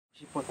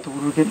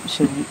Patulog din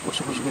siya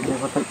usok-usok din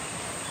kata.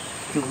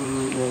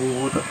 Tulog dari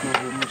water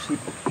ng musik.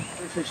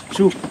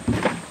 Chuuk.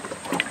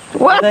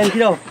 What? Thank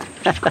you.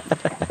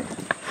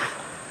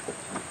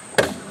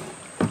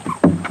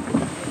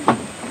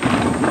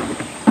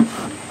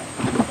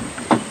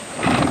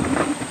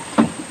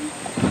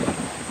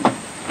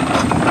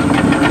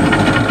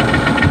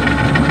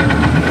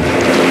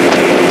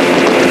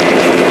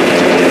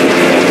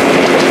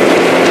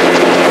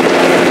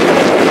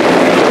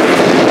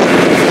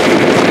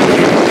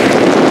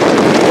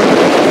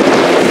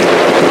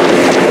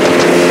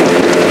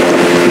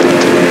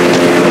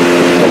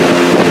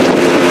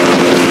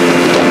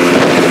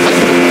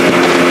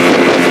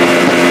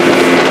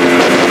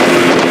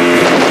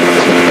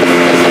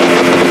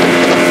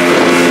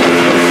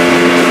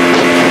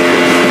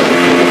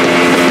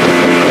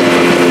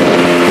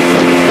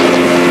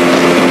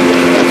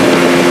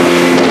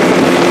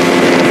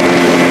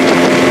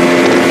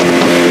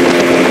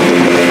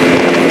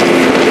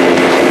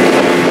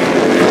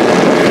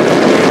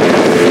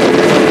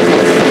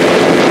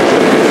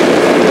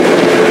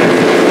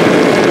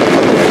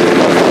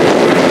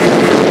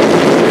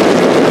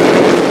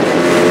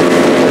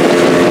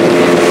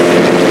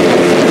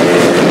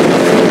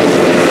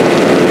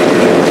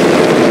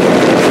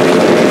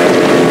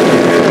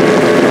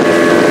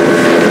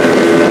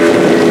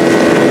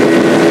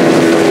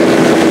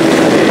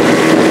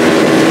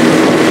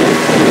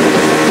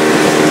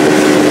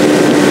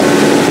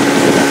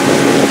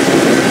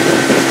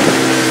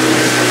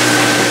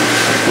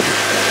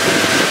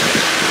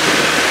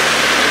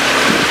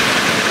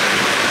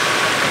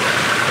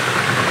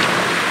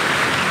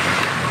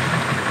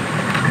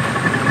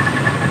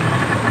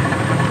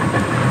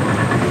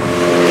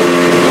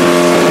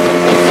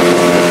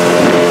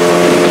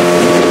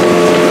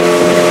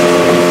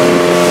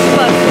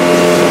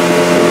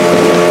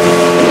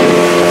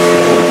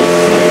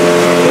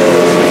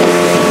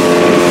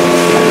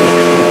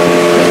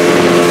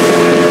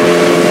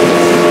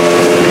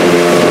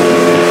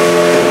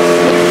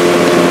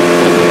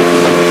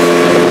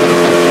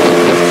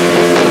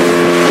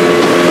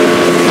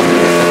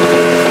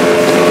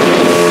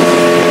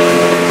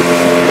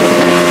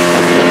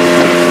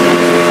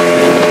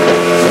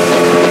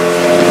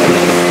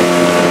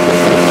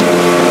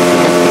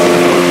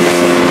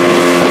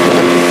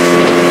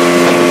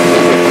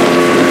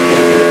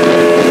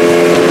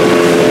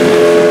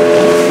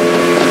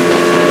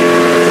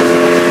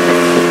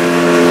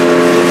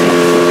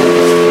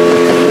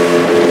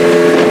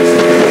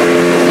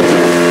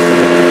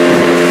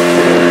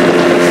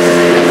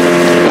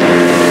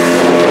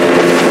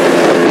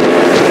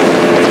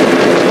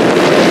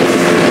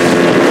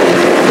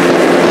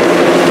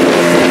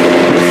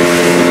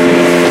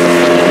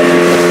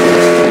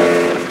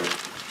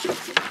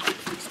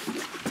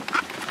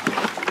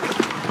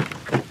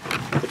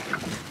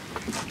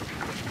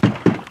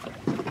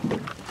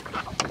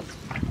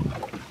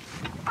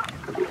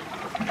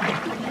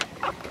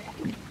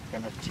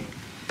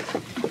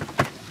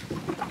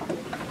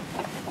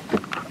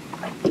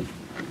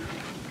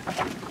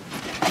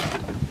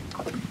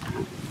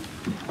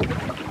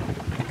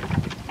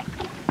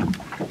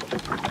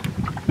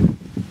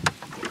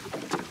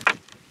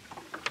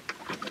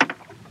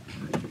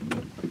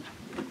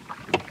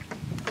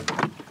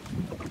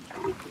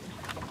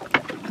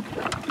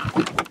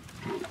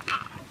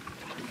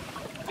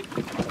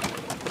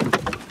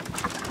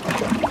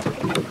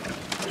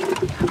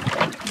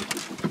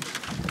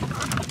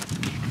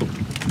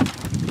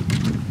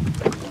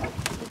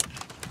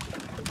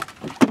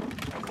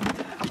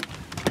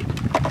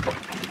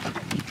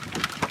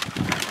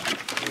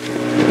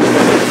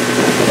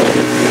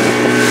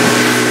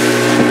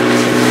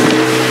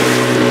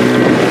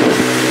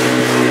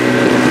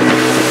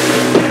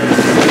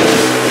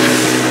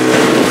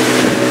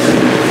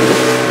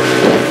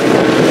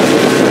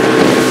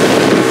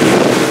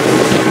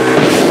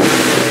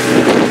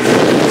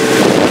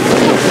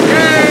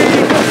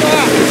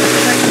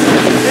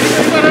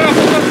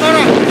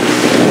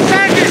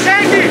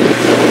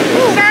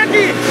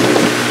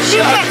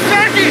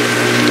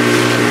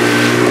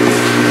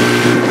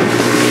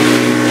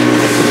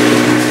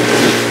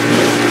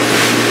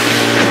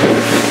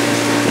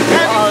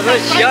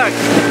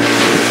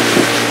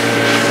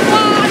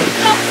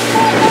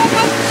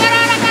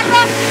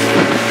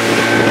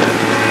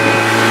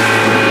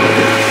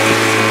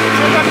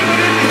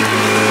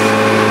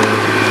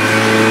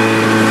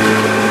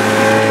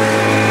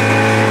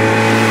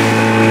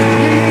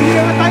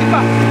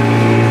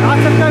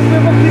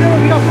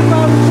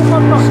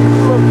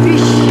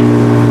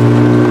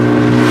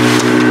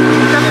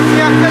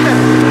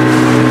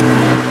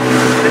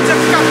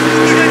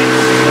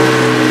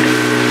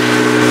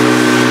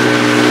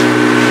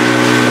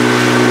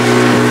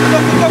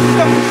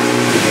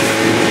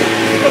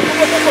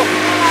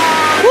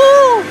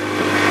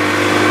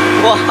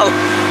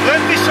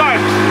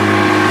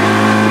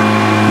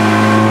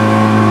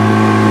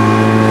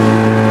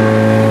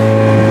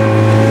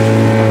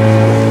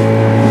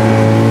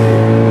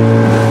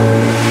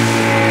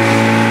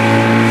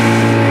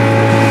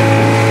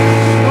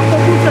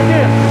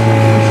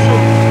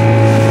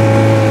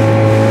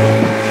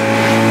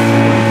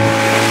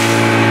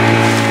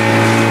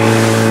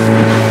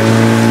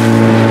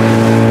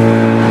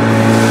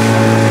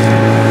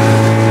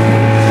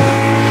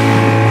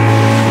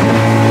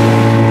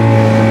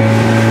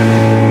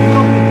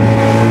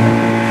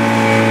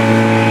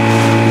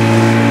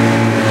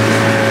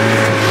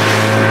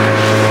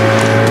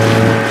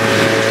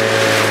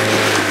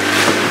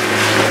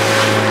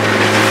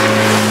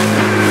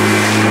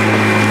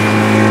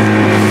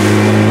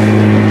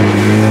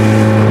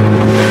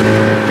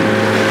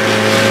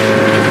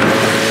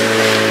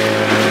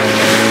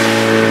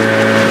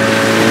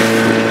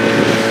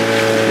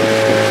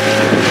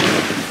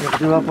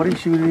 Ari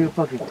sibili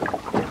pagi.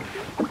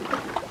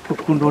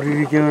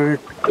 Kundori dikira.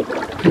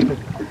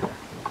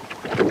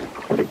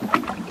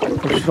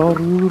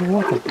 Sorry,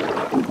 what?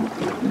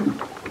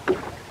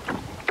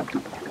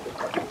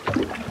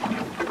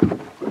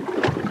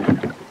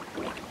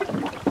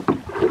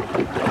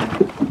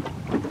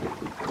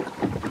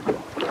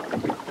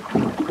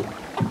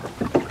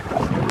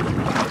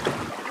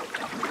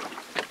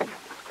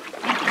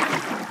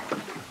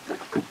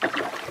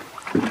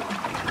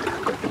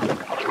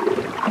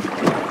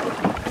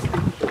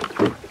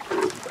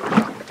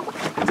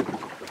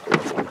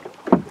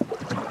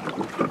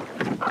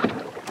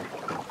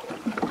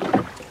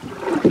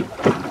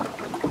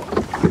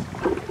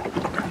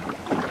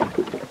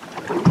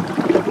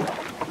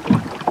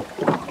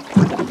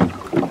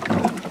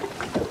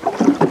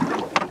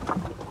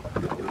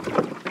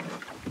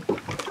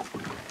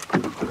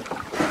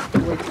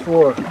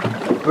 For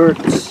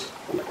birds.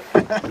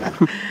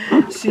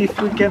 See if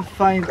we can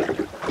find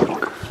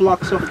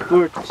flocks of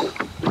birds.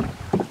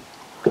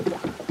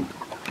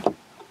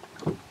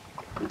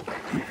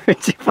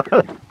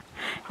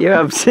 You're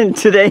absent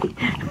today?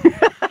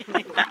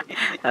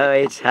 Oh,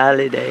 it's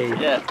holiday.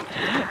 Yeah.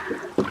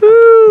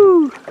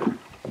 Woo!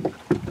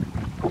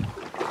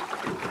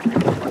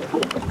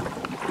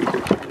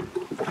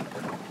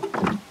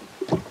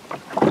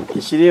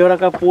 Sili ora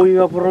ka pui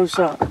wa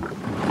porosa.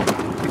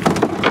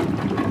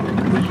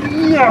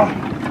 Iya.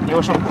 Yo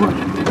sokul.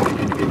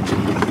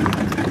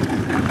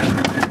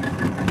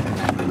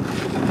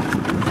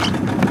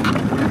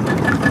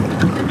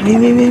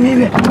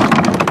 Nih.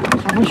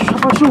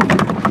 Siapa su?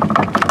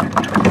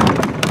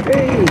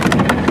 Hey.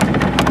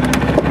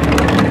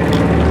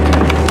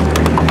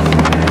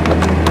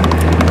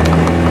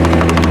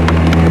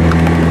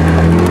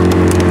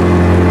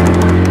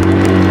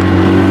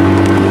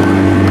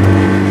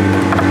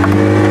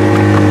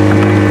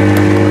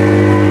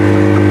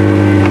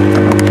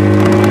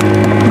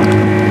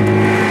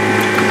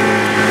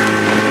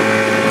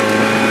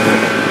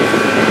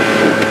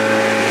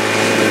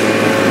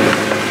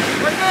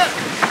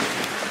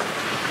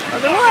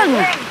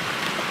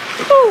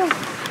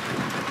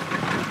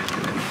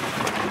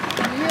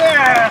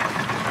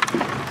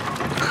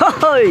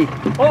 Hoy!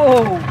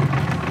 Oh.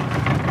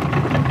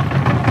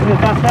 Ini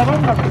pasaran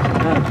tak?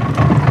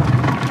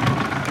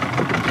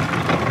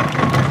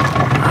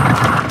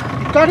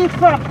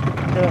 Ikan.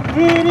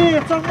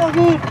 Ini sama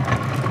good.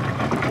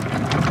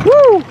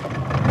 Woo!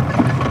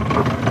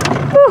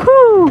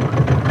 Woohoo!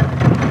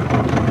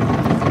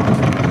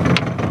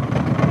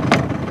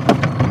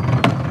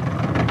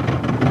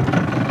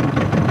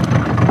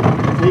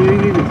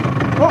 Ini.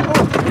 Oh.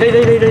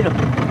 Đây.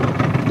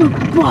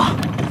 Wah.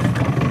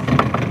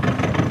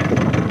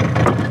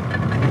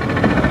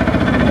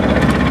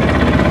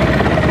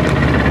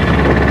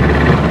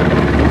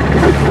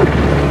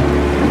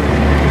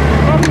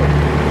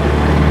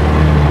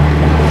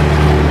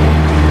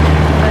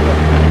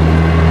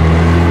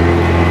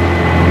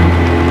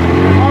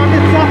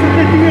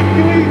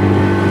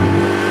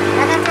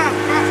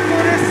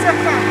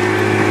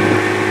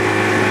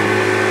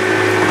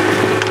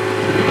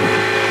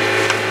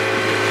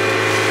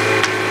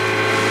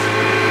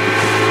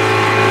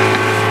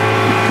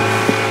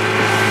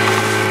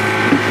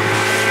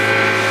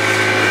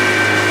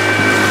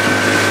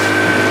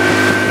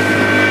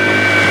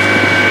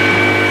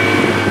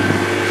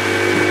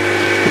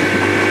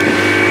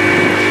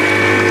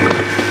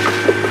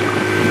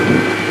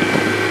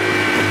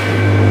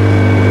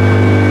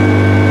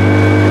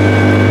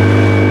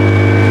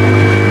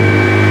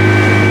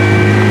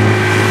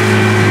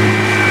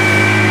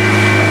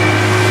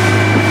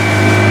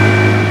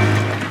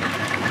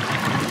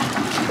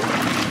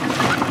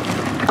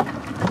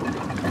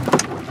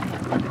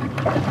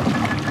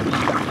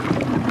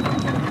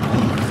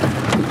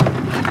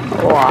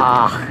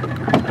 Wah.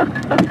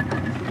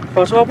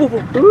 Pasok apa, Bu?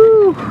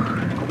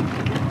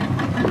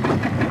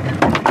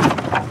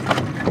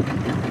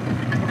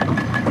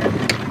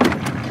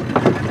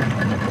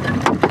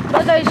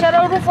 Bagay, siya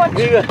raw rufot.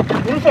 Iya,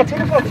 rufot.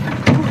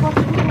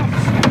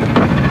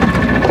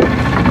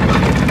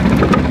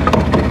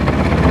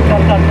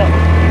 Dah.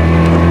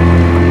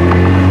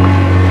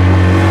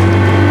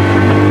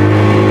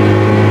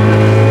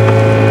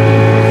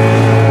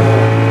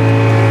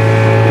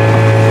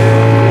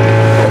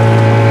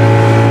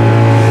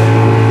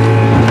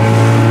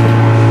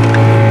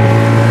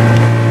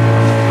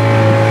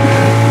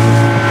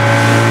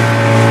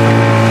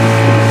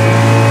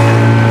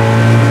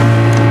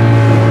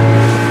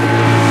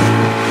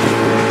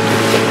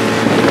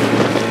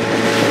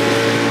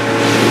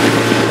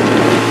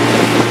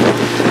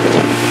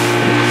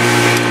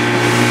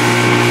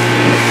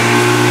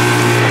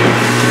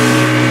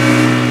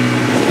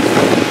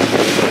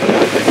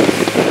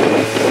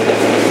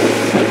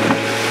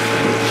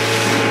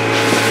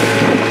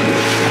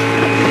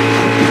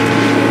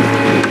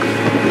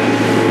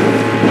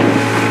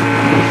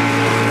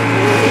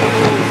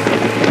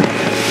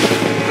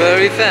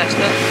 Very fast,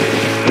 huh?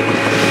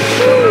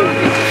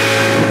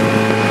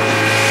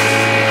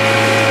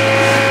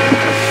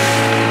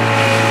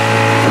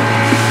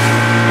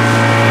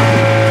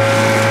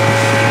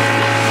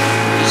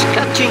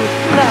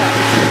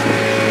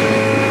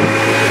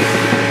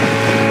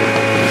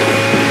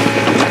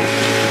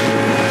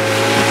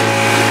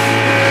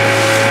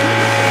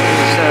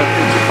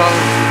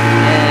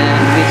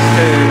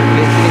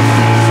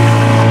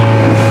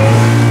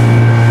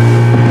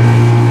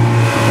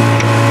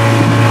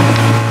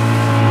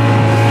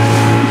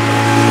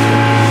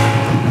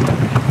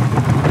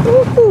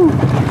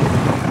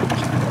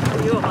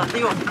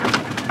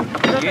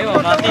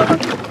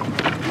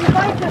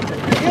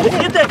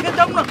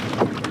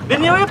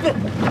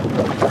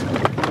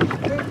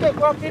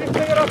 Finish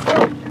na yung po.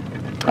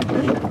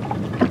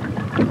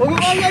 Huwag yung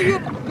kaya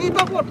yun.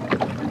 Dito po.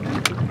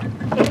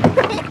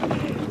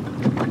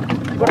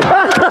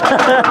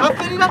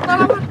 Happy lang na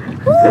naman.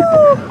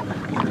 Woo!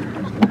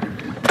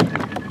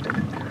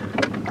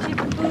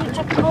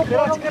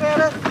 Kiras,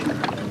 kiras.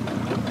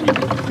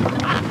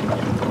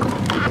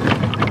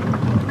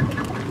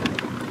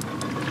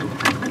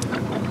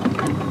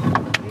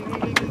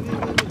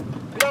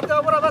 Biar ka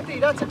muna mati.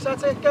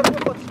 Saksa ikan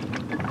po.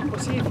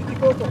 Pasifiti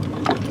ko po.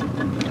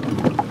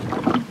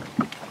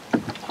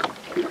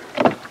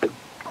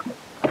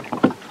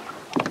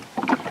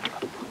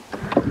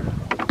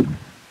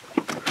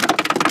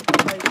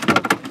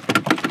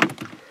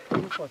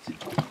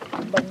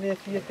 Bagnet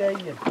hier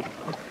tegen.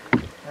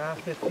 Ja,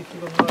 50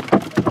 kilometer.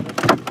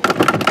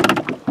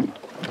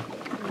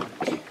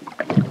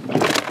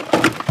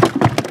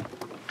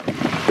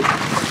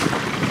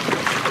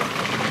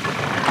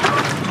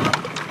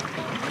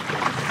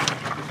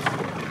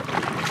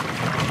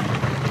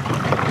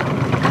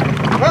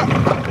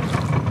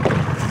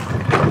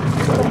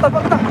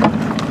 Basta.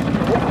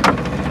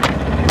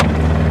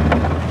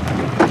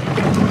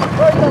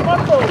 Right,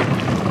 tomato.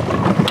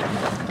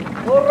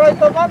 Alright,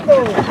 tomato.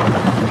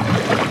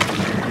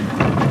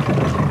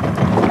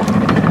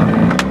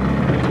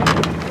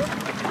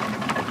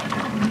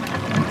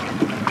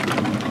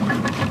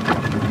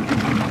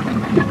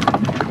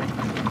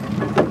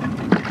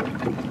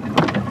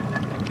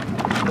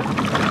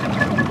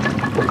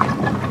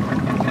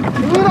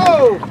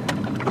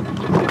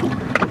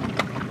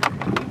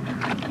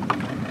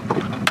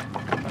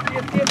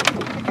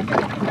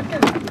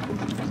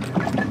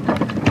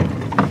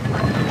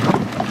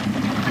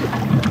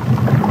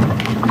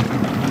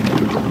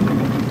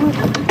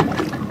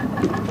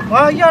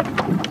 Ayan!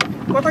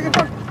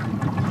 Patagipag!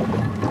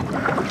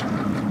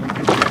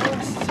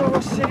 Sa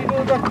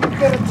wasinudan,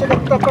 karat sa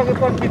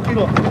nagtapagipag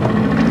bitiro.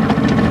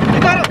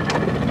 Itaro!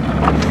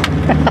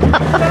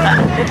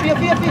 Api!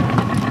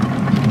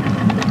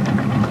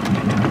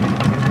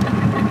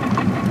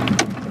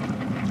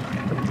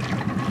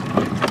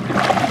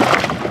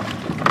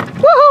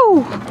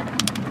 Woohoo!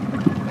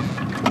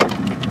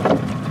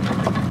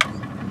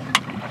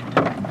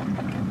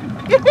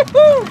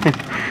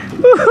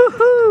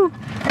 Woohoo!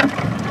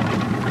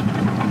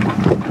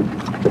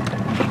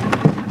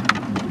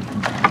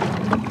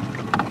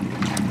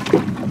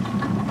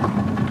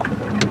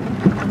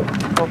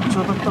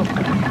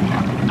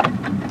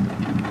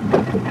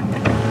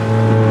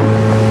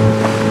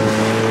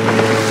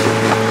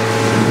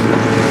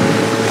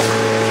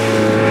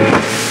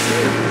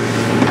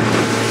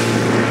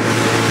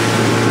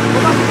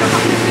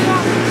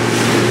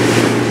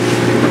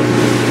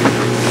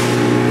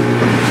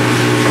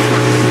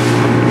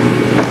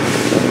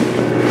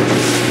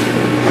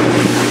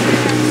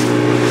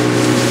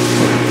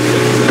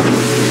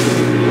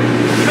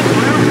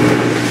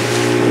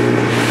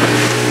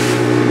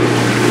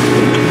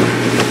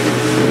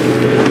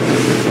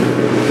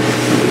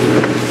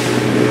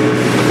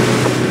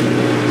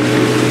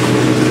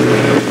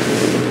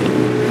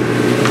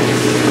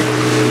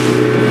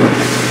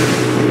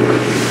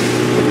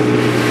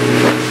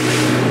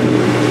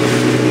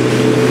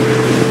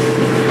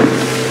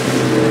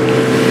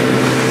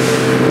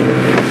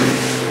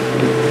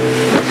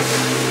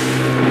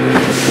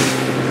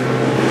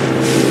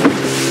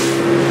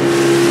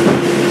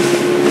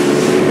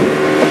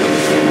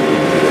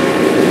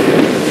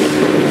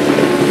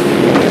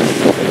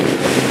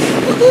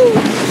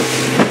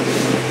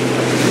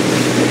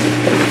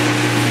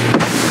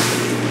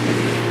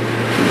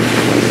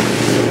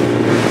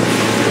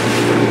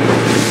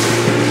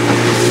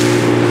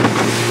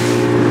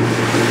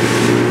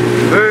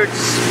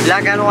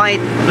 Black and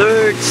white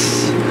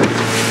birds.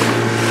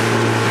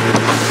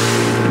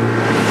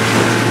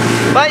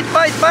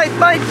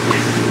 Bite.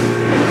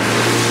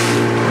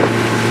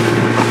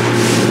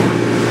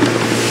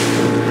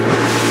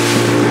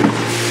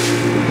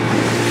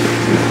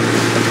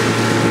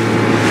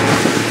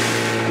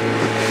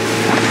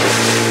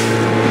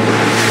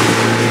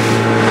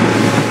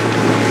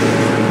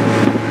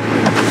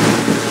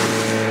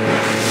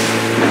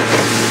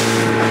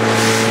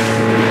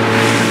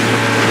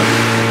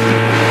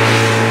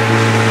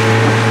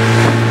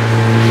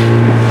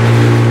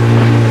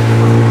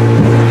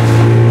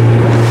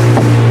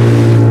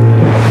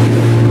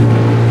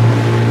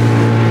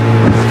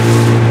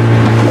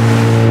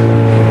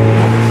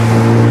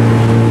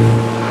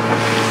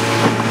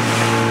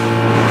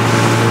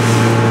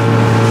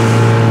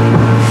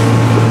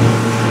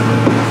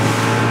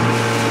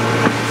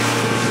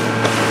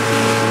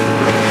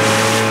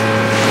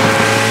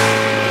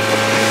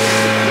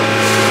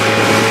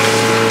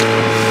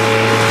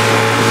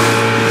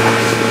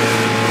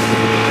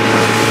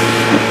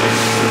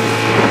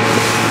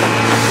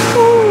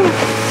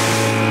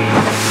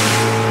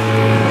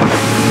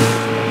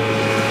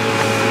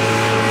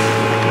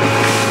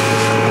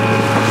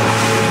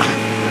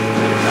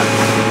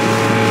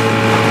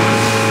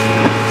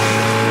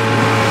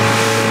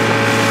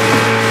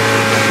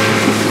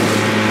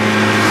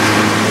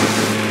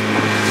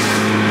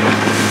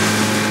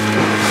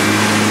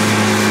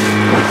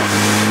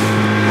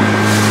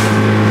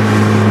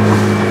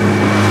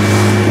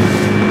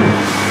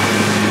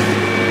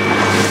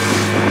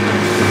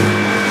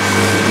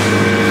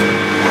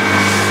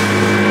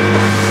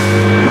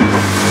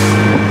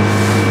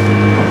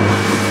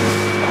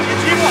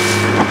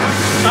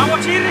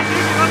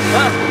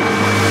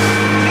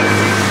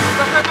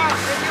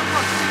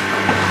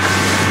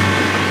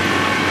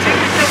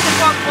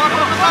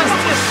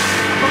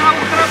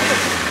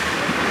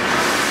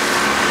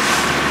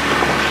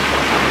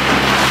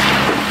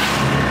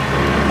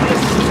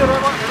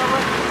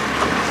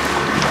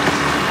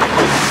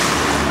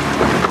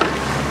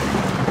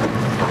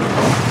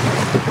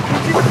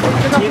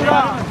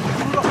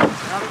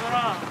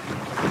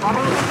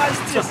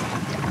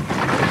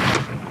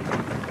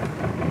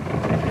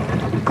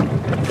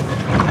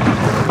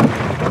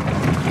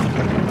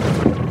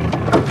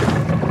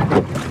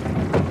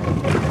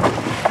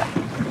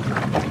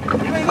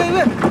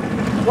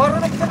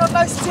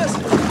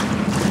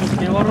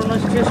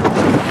 Yes.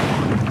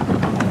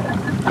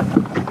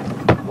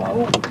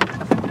 Wow.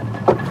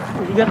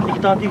 Lihat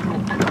dikit tadi.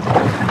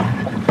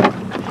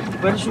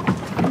 Bersih.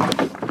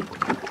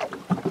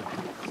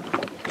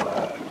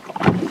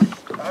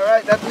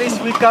 Alright, at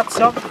least we got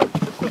some.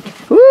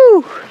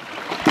 Woo!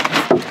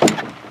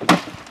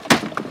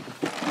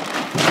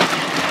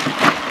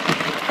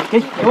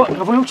 Okay, ayo,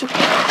 gabung yung Chuuk.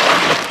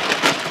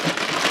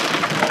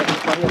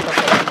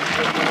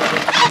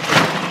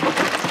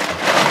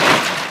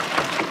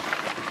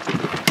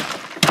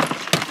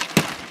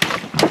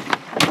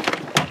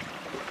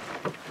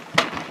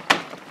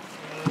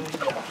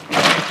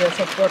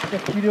 Essa porta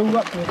aqui deu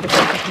uma coisa,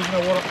 essa aqui na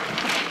hora.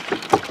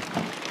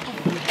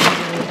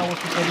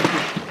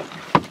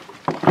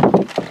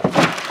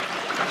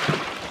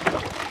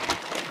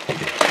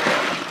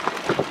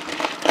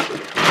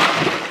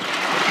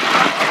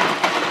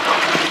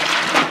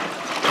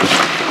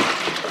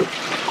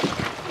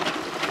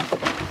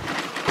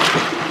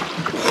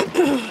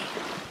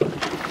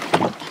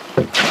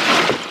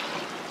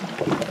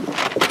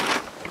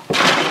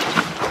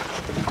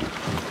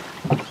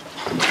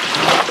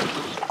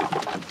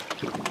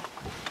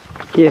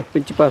 Here,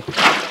 principal.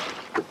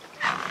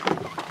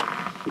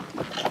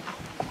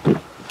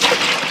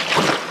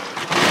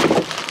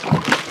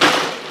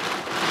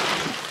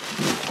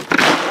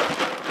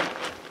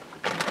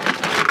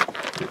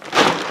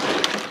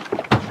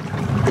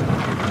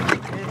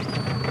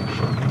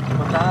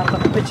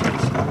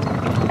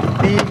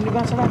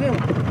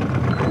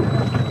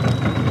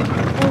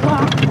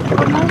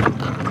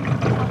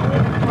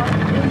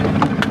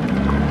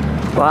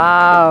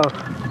 Wow.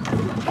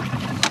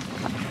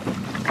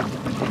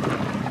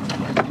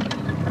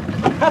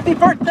 Happy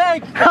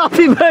birthday!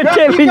 Happy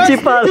birthday,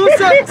 principal.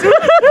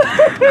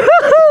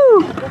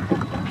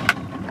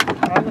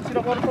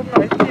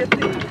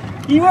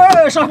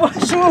 Yes,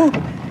 Abasu!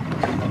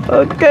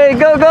 Okay,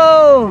 go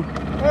go.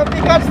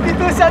 Happy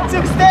Constitution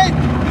Chuuk State!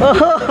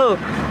 Oh,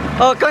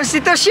 oh,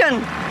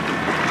 Constitution.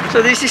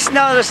 So this is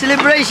now the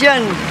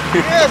celebration.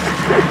 Yes!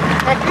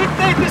 A good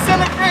day to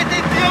celebrate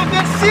in the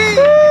open sea!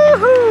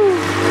 Woohoo.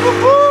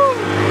 Woohoo!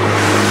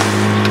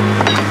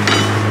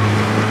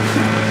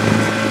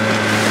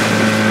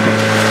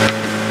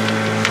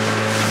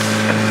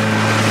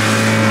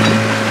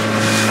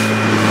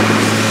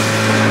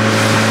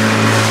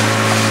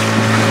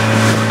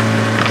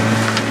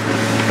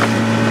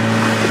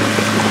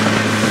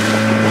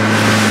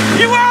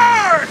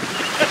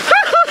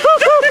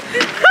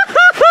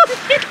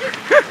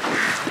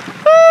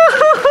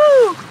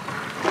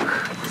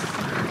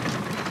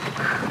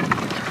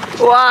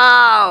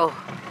 Wow!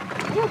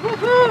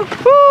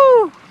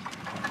 Woo!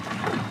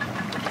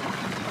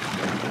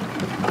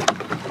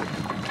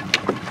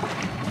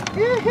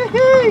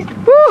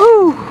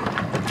 Woohoo!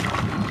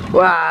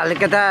 Wow,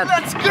 look at that!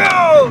 Let's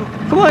go!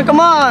 Come on, come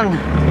on!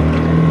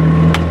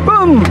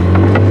 Boom!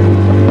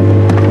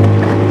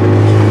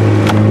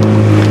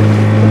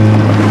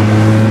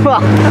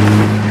 Wow!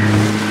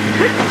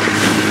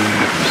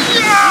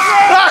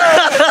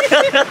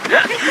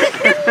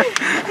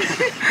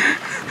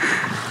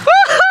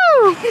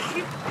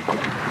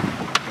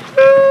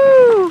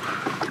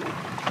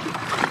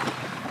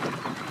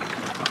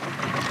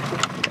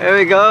 There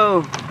we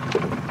go.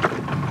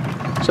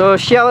 So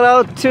shout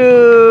out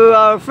to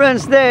our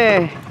friends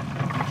there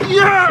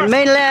Yes! in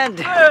mainland.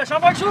 Yes,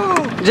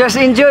 Abasu! Just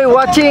enjoy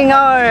watching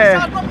our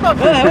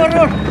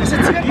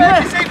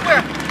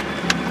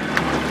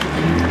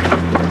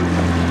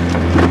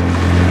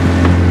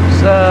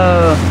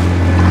so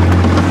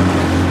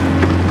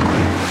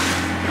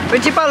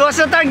Principal, what's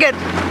the target?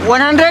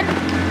 100?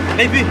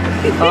 Maybe.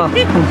 Oh,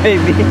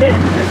 maybe.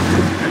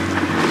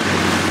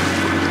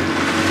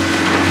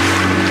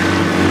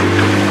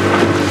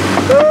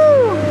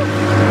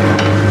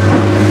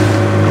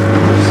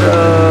 So,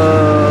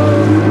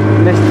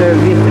 Mr.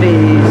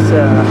 V-Three is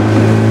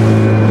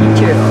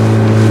teacher,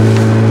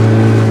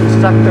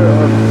 instructor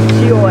of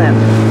COM,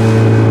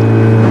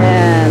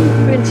 and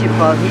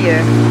principal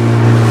here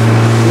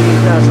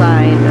is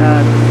assigned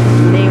at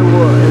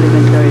Novo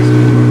Elementary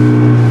School.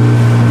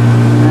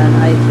 And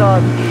I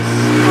thought he's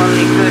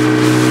only good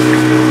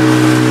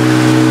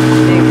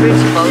being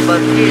principal,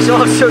 but he's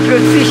also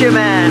good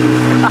fisherman.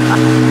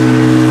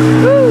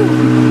 Woo!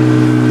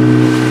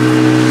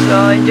 So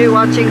enjoy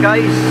watching,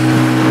 guys,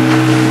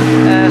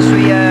 as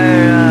we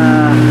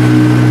are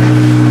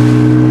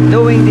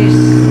doing this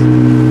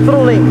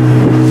trolling.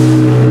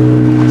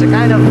 It's a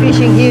kind of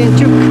fishing here in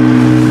Chuuk.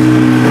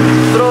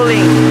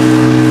 Trolling.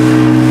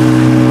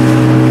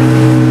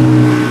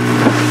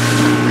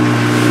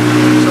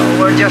 So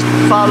we're just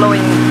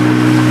following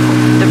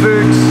the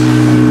birds.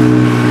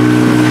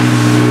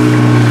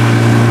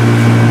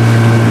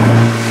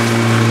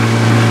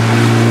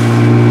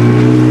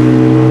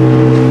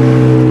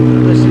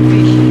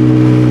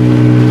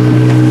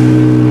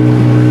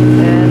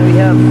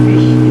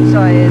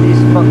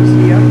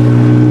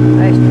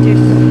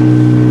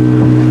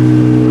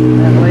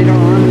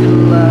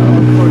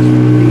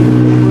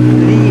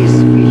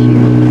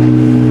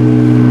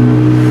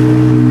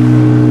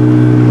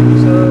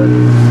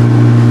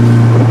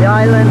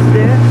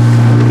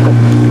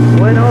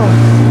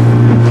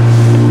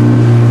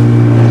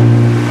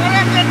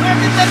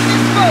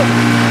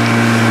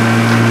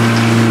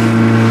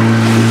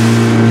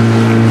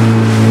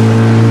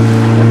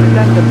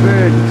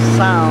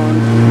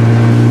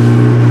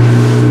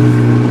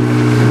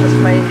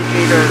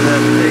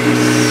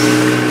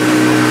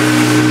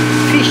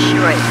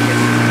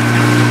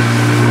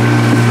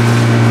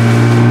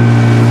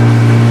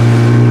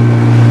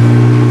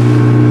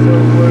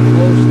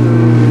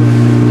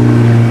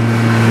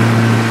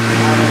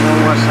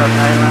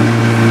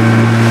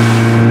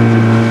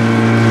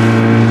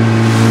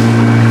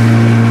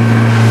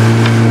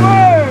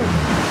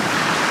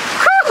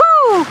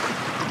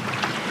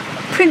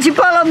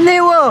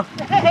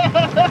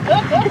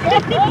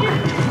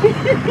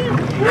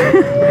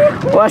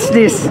 What's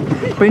this?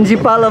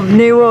 Principal of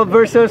Novo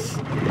versus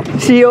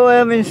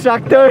COM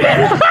instructor.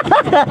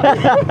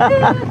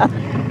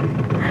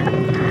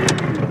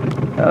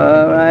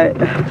 Alright.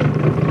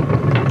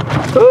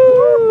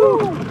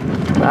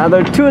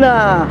 Another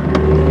tuna.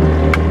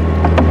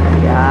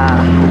 Yeah.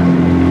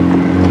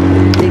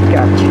 Big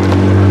catch.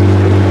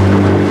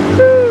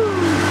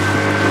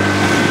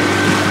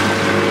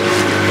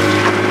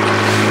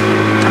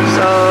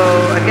 So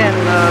again,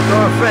 to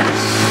our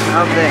friends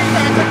out there,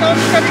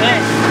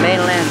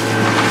 mainland.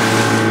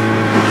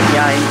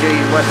 Yeah, enjoy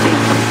watching.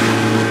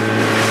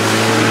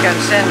 You can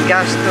send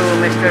gas to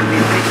Mr.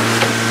 V-Three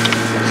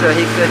so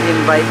he could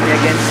invite me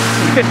again.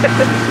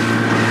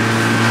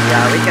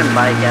 Yeah, we can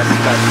buy gas,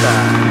 but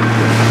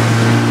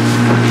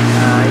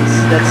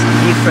that's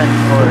different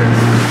or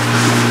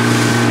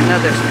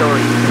another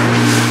story.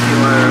 If you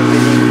are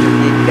willing to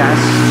give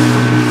gas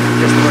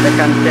just for the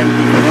content,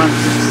 if you want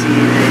to see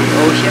the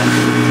ocean,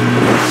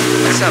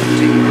 it's up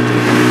to you.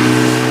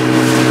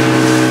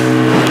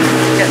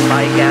 You can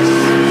buy gas.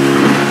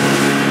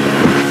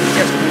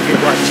 Just keep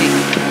watching.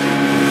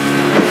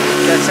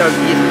 That's our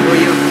gift for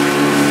you.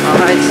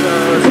 Alright,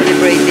 so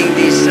celebrating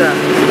this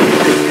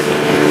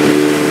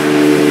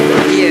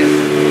year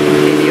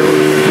in the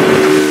ocean.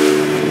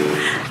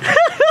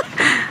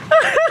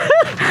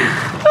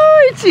 Oh,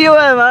 it's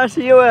COM, huh?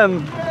 COM.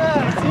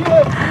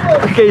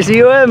 Okay,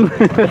 COM.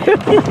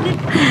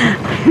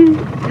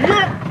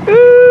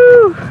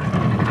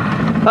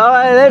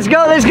 Alright, let's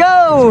go, let's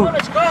go!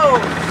 Let's go!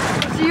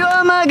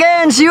 COM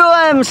again,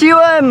 COM,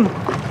 COM!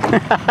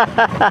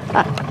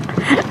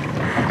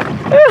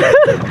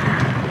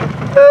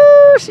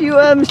 Oh,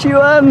 COM,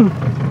 COM!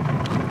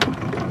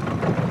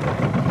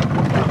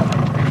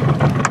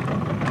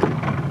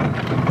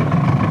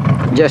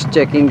 Just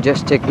checking,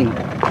 just checking.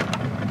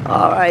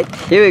 Alright,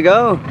 here we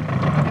go.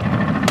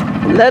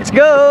 Let's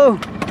go!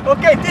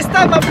 Okay, this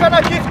time I'm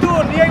gonna give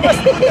to Niwa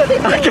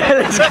student. Okay,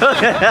 let's go.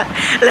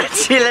 Let's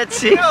see, let's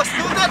see. Niwa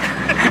student.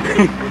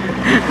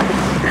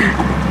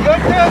 Your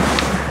turn.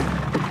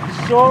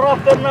 Sora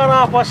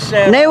penarapas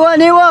sir. Novo,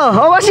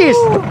 Novo, Oasis.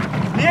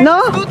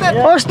 No? Student.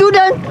 Oh,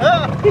 student?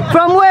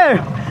 From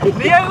where?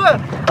 Niwa.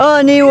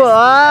 Oh, Novo.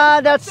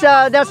 Ah, that's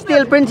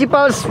still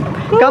principal's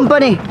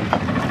company.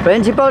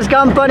 Principal's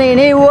company,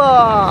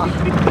 Novo.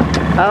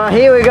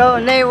 Here we go,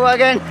 Novo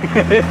again.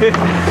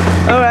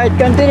 Alright,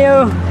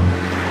 continue.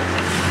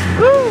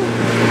 Woo.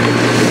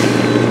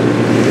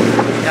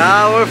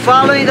 Yeah, we're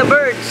following the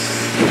birds.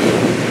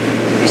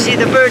 You see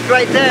the bird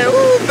right there.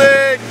 Ooh,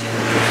 bird.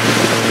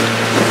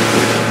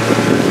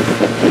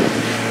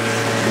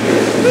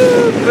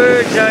 Ooh,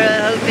 birds are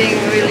helping,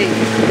 really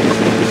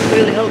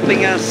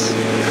helping us.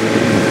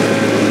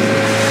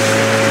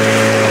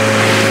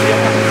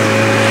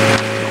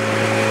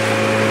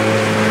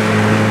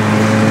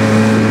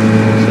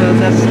 So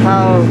that's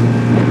how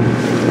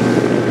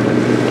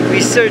we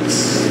search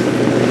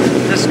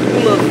the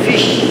school of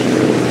fish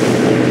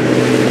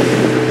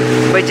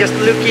by just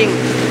looking,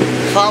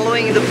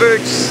 following the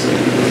birds.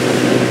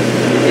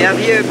 We have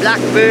here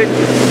blackbird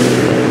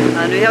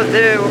and we have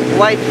there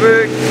white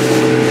bird.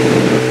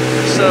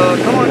 So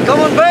come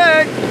on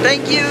bird,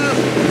 thank you.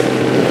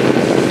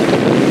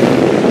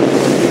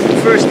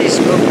 First is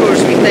of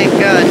course we thank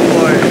God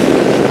for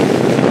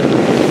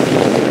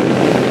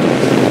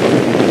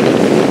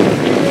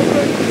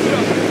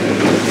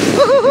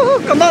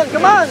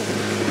come on.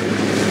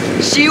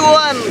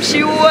 COM,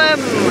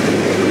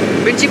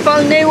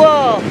 Principal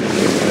Novo.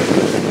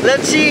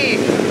 Let's see.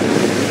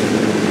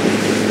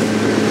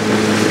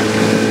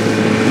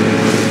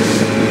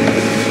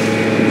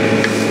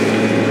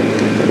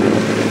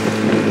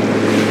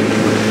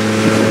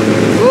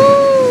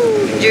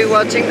 Woo! Enjoy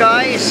watching,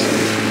 guys.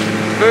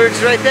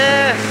 Birds right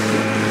there.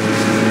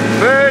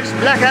 Birds,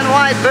 black and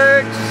white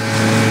birds.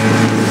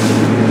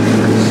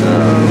 So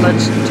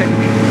let's check.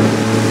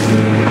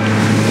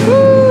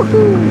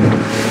 Woohoo!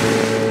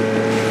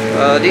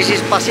 This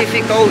is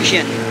Pacific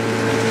Ocean.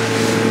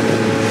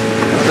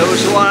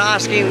 Those who are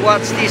asking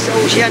what's this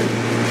ocean,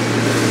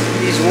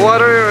 this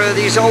water or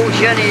this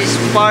ocean is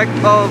part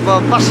of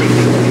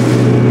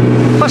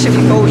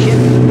Pacific Ocean.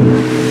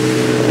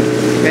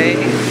 Okay,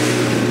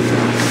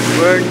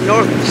 we're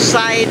north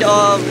side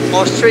of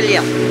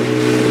Australia,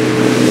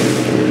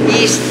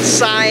 east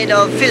side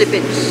of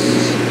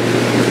Philippines,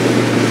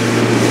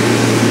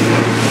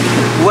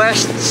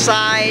 west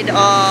side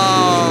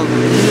of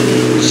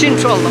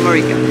Central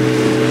America,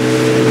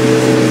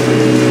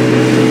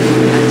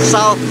 and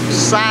south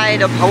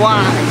side of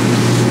Hawaii.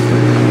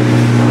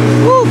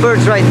 Oh,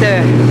 birds right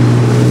there.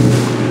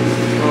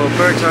 Oh,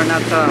 birds are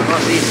not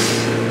Aussies.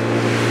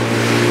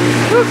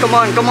 Oh, come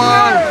on.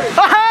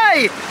 Oh,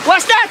 hi!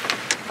 What's that?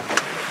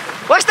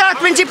 What's that,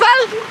 Principal?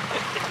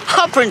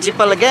 Oh,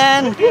 Principal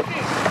again.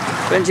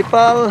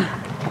 Principal.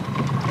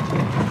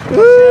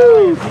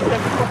 Woo!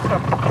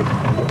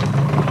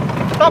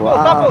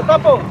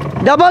 Tapo.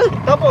 Double?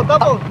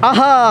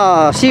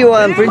 Aha,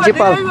 COM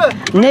Principal.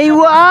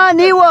 Novo. Ah,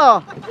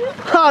 Novo.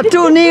 Ah,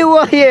 two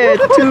Novo here.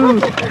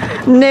 Two.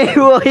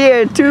 Novo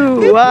here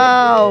too.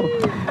 Wow.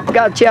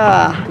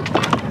 Gotcha.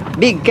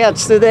 Big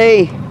catch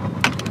today.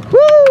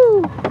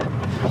 Woo!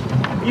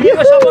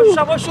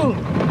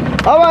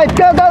 Alright,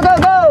 go, go, go,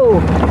 go!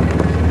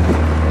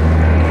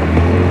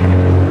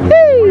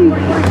 Hey!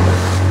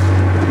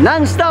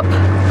 Non-stop!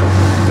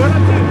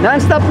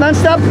 Non-stop,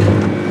 non-stop!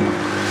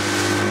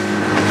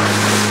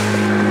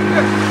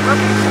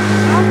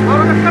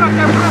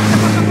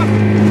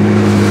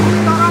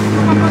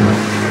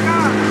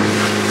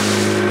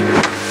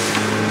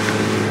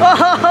 Oh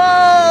ho ho!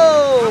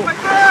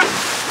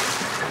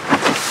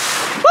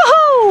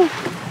 Woohoo!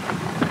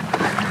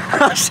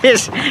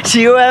 Sis,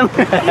 COM!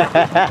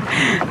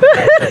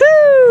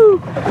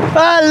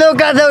 Ah,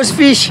 look at those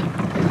fish!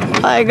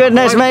 My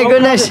goodness, my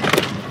goodness!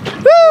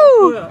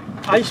 Woo!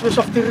 Ice was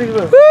off the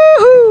river.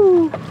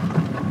 Woohoo!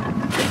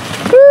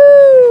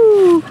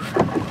 Woo!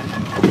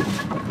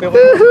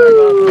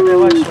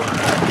 Woohoo!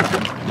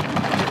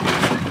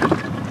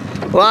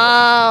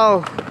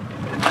 Wow!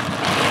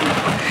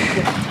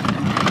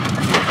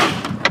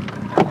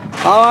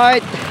 All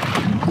right.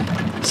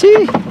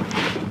 See?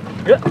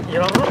 Yeah,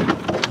 you're all right.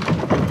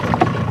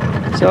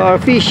 So our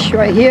fish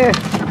right here.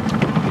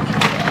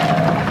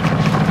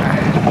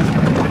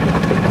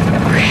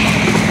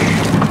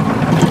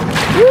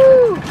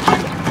 Woo!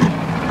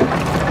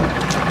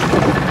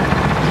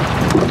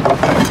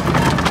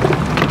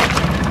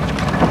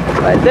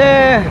 Right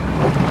there.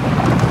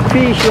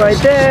 Fish right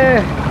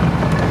there.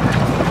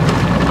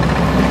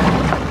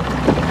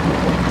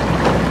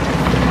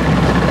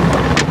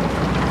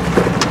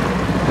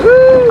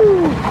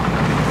 Woo!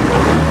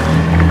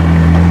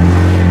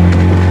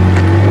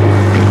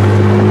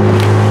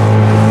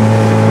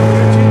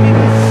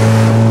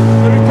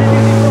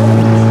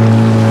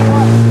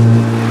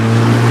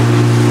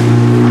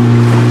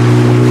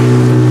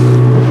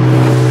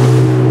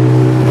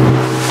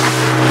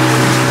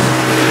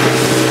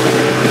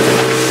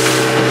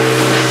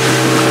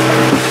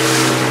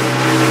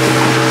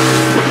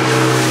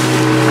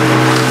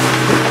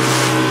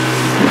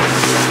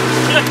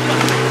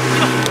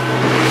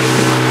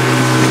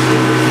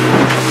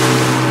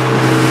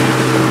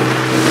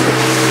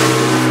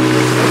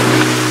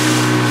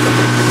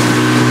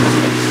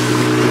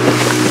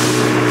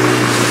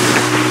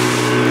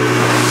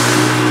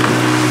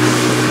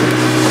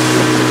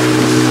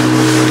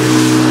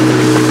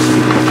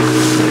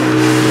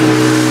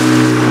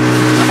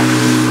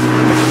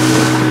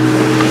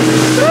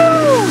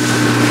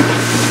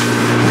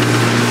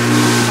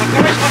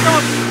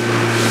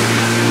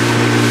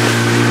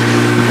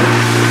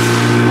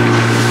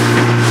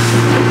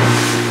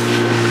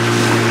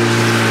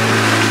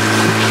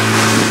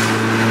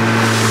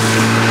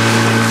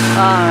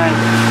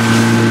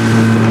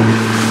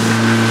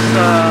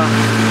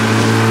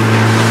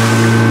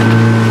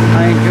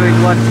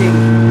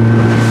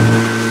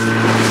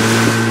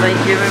 Thank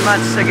you very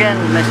much again,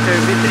 Mr.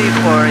 V-Three,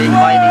 for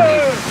inviting me.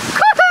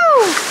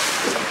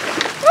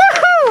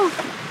 Woohoo!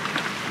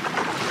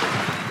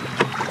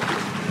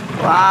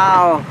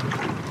 Wow!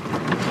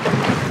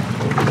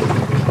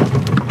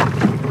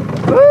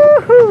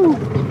 Woohoo!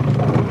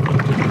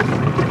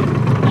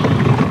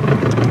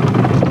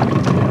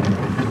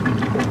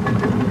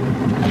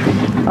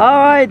 All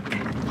right,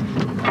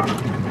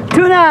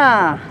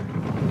 tuna.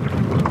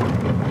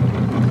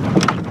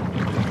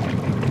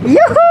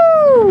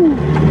 Yoo-hoo!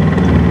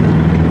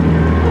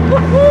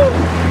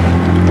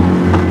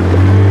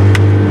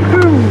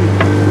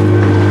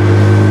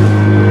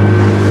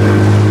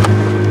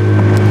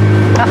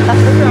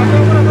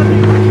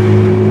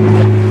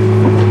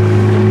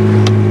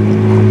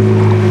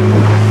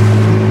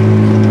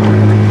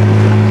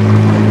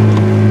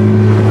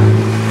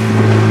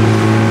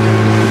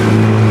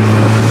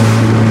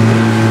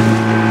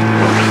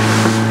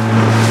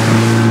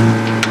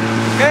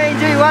 Okay,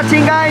 enjoy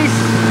watching, guys.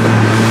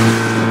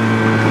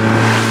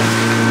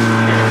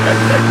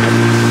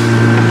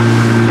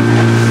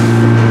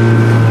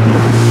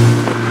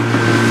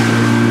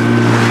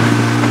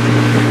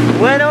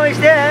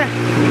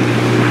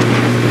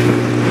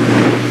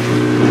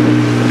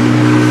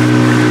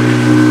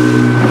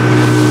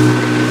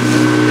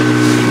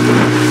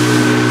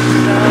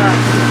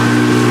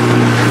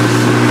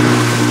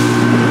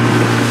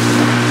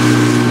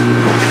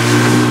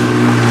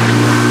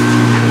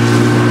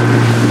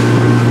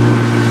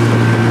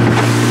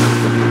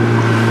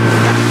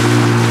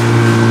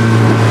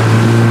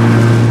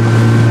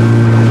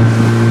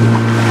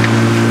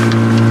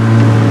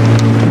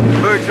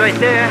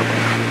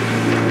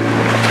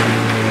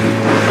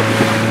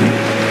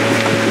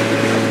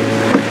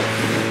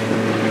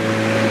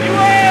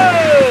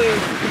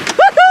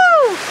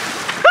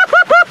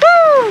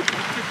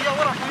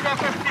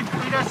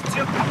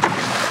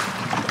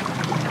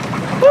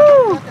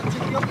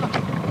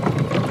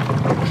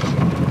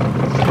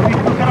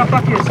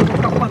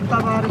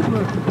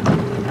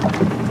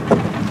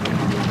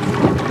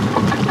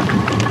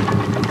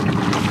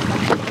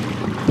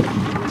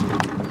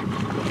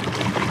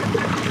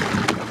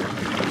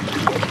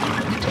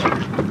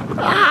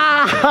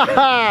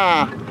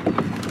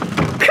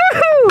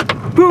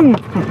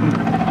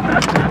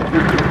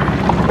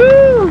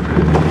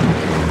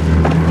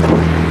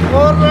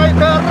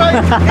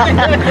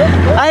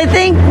 I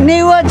think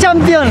Novo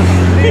champion.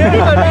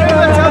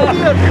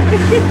 champion.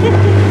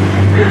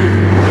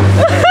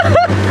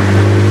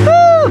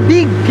 Woo,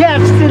 big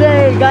catch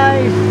today,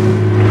 guys.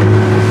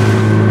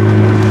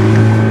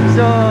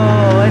 So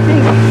I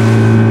think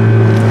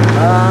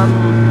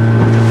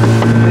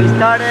we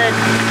started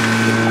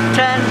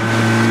 10,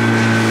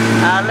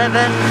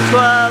 11,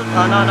 12.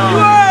 Oh no.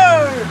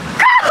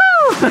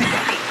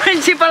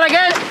 Principal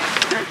again.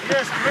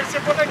 Yes,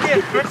 principal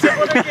again.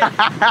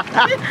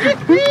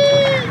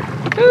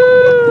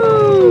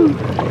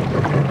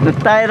 The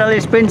title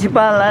is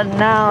principal and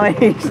now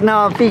he's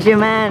now a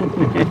fisherman.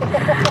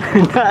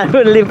 Not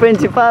only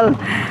principal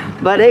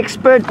but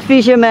expert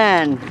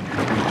fisherman.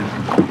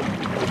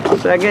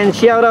 So again,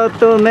 shout out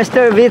to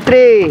Mr.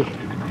 V-Three.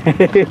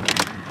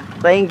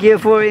 Thank you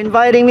for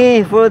inviting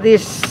me for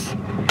this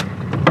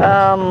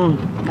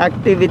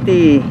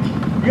activity.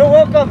 You're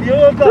welcome.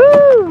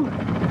 Woo!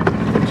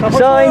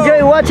 So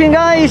enjoy watching,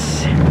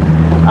 guys.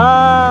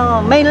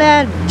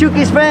 Mainland Chuuk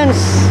friends.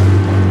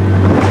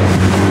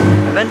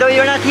 Even though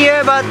you're not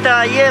here, but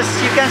yes,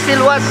 you can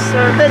still watch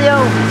our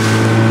video.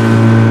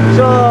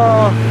 So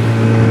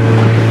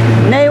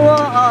Novo,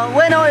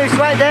 Bueno is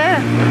right there.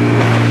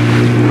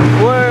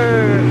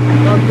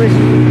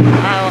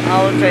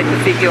 I'll try to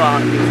figure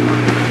out.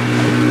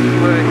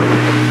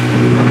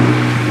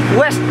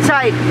 West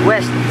side.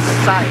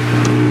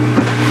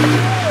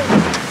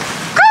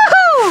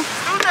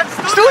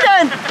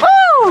 Student!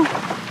 Woo!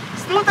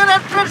 Student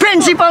and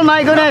Principal,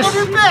 my goodness!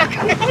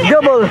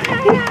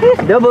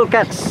 Double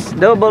cuts.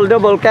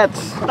 Double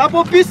cuts.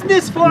 Double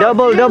business for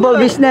Double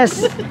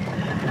business.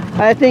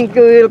 I think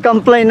we will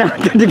complain now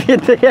to the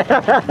video.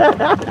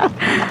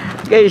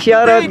 Okay,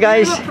 shout out,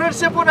 guys.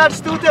 Principal and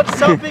student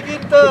jumping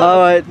into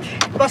Alright,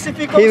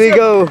 Pacific Ocean. here we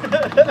go.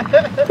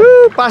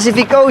 Woo,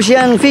 Pacific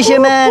Ocean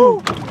fisherman.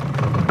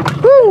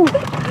 Woo!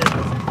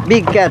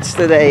 Big cats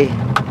today.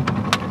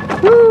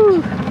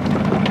 Woo!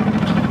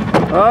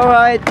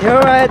 Alright,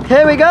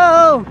 here we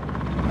go!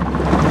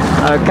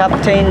 Our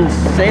captain,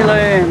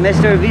 sailor,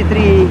 Mr.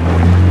 V-Three.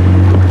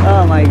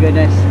 Oh my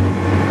goodness.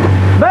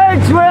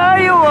 Birds, where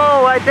are you?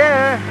 Oh, right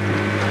there.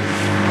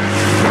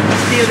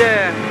 Still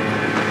there.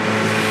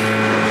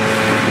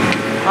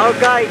 Our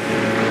guide.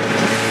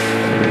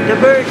 The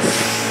birds,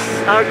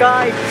 our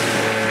guide.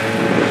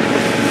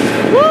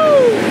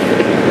 Woo!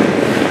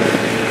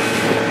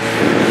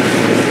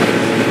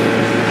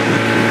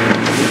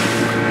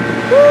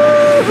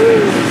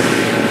 Woo-hoo!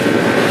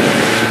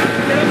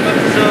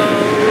 So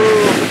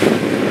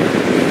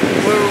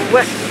we're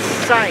west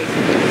side,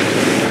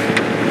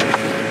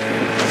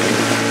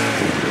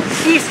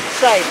 east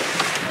side.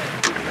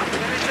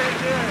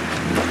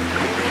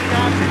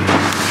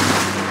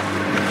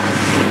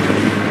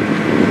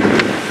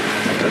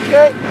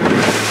 Okay.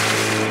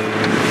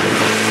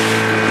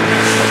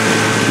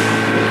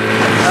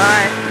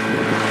 Alright.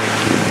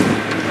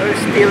 We're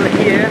still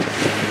here,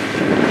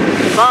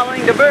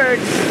 following the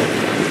birds.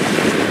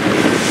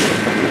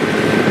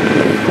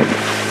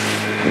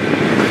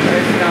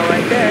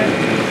 Right there.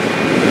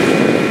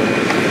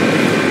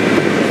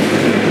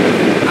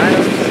 I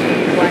don't see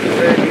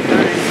blackbird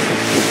behind.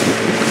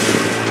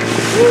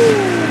 Woo!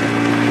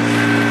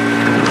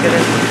 Look at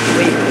this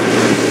wave.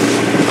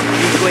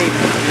 Big wave.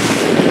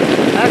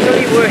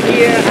 Actually, we're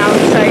here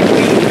outside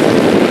the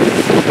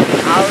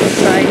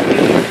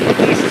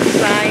east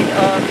side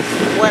of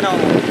Bueno.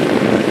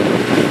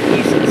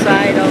 East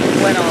side of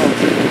Bueno.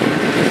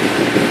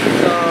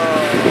 So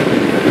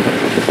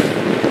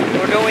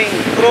we're doing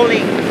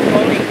trolling.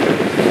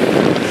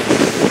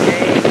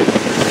 Okay.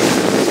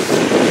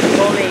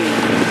 Trolling.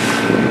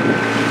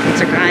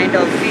 It's a kind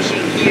of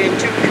fishing here in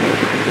Chuuk.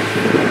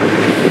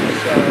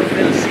 So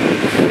we'll see.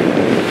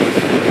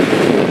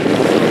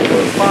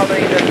 We're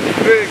following the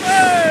birds.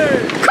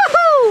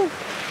 Woohoo!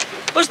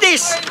 What's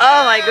this?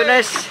 Oh my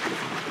goodness.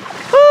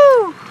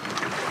 Woo!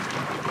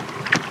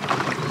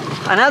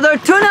 Another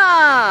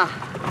tuna!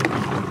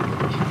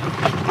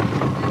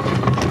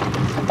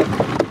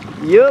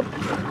 Yup.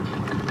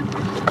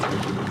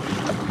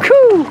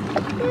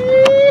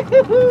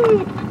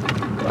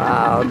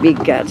 Wow, big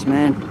cats,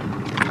 man.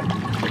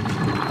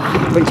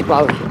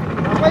 Principal.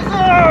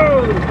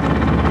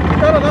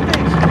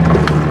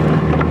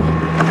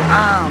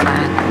 Oh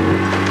man.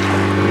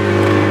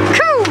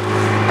 Cool.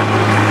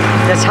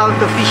 That's how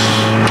to fish.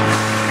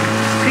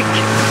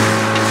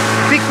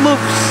 Quick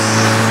moves.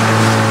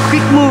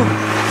 Quick move.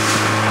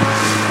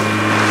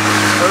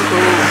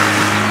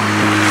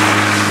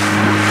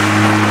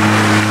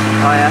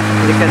 Oh yeah,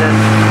 look at that.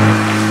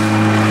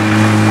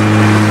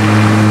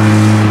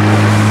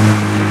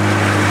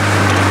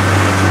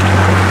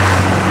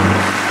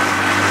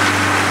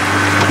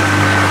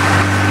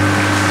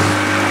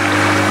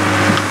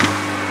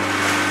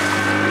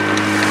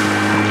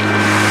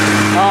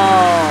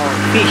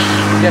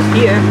 Just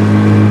here.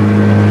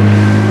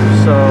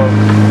 So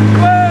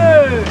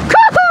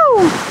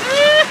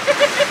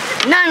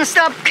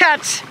non-stop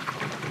cuts.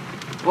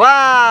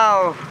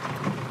 Wow.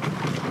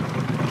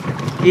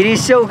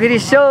 Kinisow,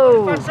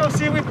 Kinisow. Patrzą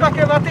siły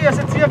pakie waty, ja się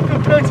cię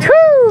wkręcę.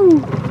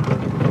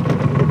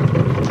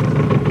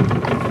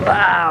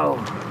 Wow.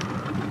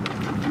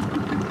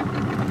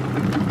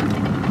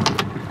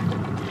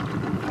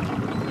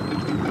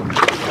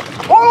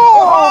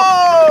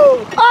 Oh!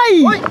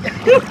 Ay! Oi!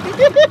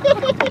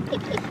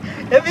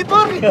 Heavy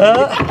Tony!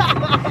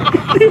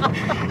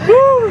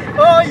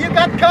 Oh, you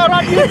got caught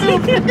on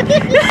YouTube!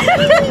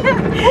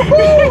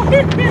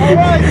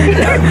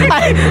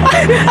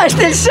 I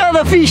still saw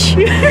the fish.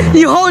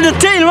 You hold the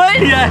tail,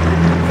 right? Yeah.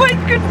 My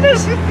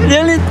goodness.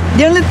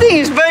 The only thing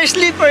is very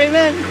slippery,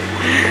 man.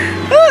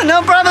 Oh,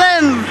 no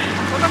problem.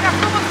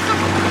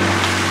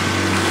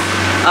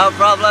 No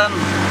problem.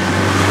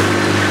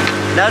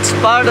 That's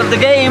part of the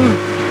game.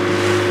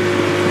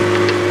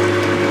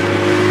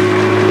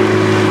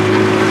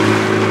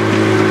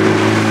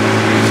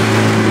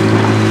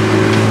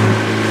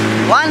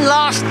 One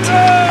lost.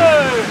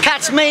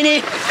 Catch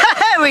many.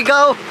 Here we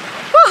go.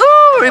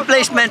 Woohoo!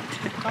 Replacement.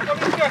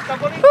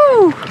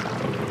 Woo!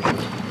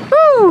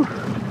 Woo!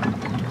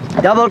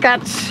 Double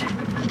catch.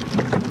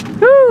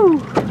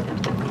 Woo!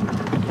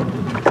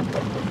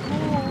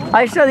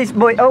 I saw this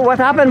boy. Oh, what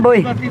happened,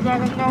 boy?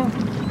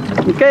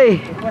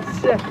 Okay.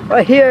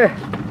 Right here.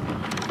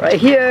 Right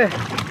here.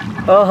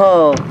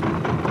 Oh,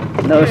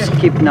 no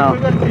skip now.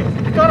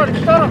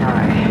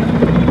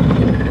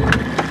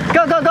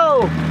 Go, go,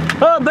 go!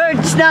 Oh,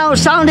 birds now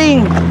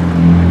sounding.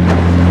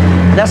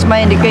 That's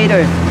my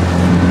indicator.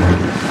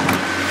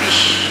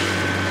 Fish.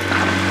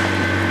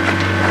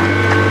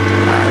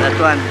 That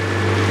one.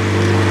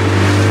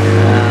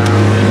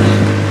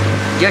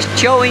 Just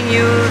showing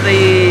you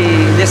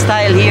the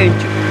style here in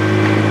Chuuk.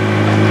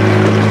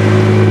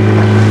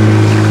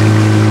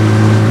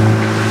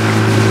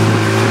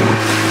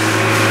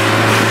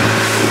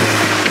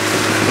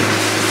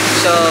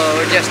 So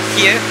we're just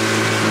here.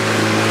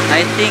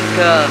 I think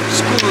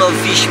school of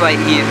fish right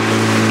here.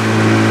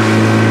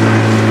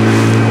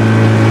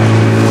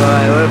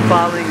 Alright, we're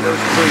following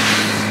those birds.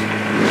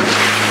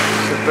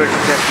 The birds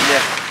are just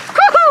there.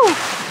 Woohoo!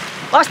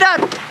 What's that?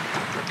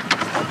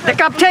 The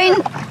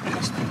captain?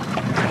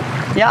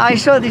 Yeah, I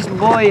saw this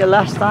boy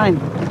last time.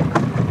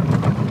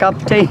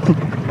 Captain.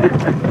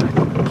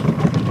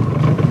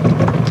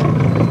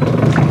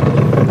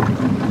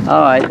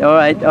 Alright,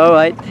 alright,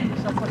 alright.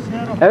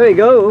 There we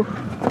go.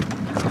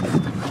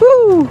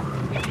 Woo!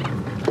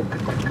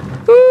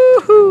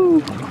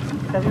 Woohoo!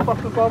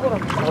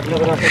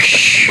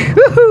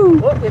 Woohoo!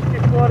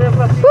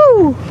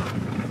 Woo!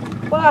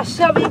 Wah,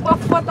 sabi ko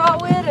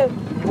patawin.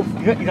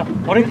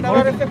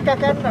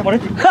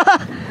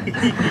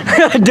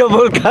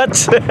 Double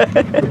cuts.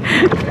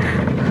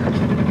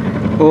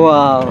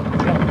 Wow.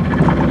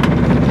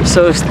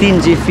 So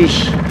stingy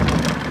fish.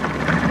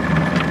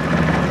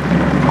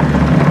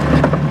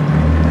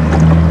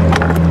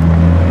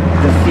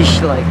 The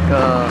fish like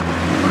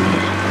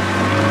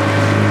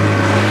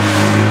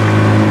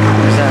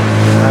what's that?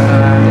 I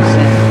don't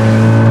understand.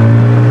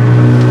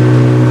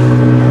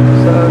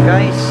 So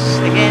guys,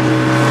 again.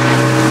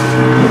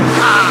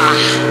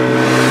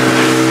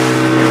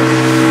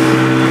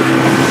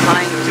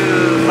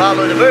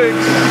 Follow the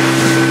birds.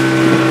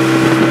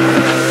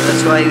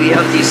 That's why we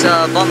have this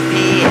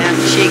bumpy and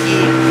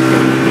shaky.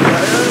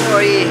 Don't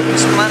worry,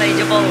 it's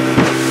manageable.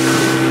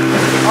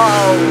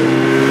 Oh,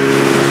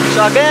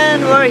 so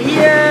again we're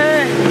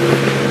here,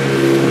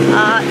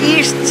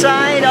 east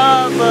side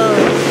of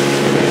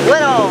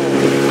Bueno.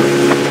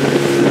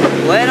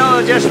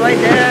 Bueno, just right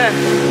there.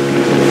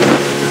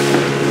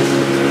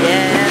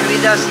 And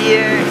with us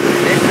here,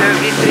 Sir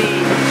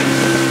V-Three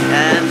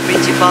and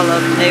Principal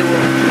of Novo.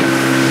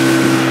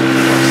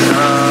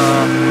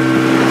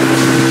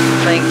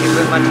 Thank you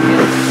very much,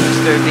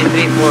 Mr.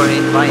 V-Three, for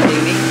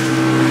inviting me.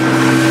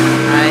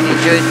 I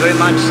enjoyed very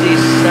much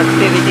this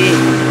activity,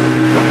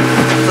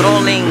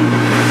 trolling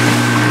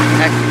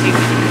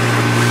activity,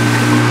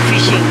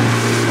 fishing.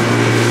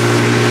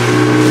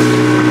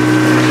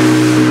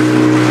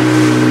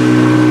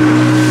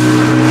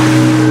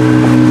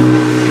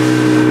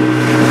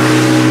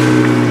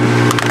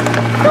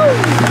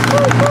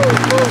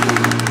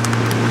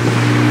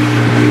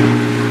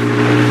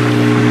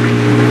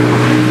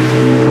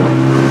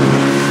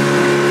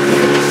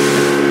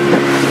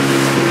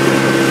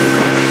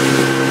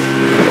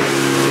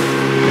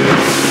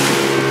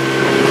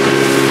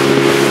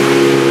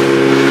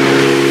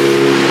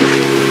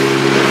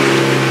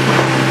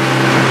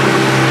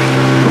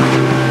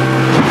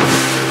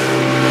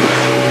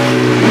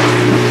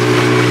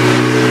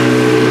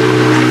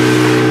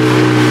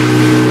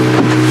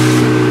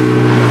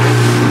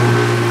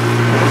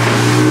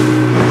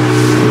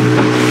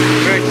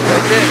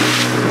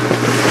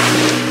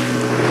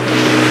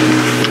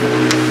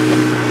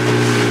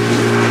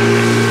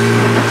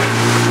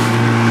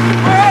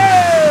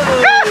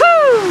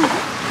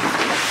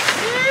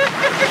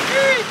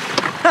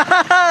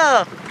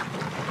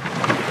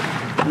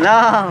 No.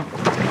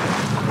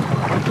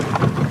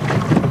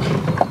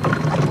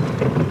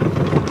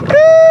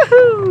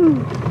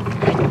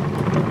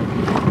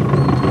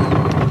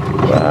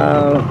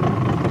 Wow.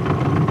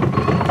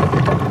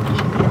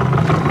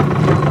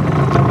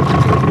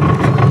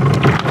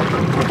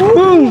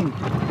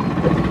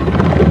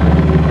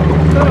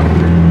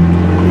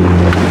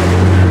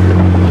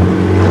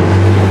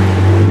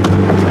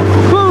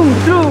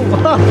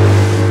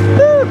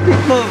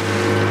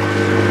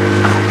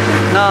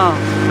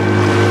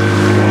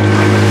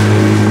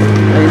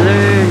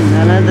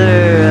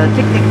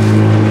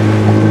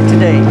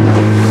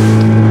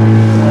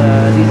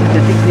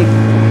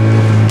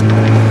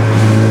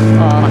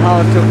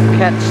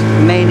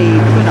 many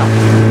tuna.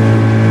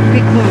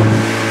 Quick move.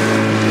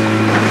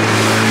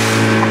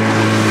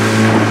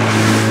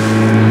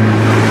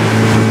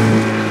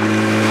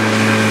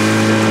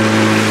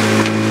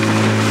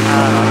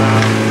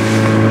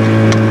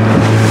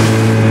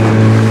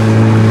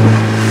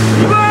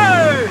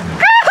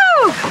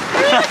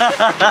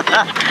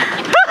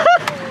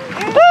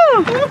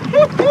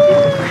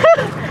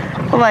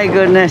 Oh my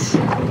goodness.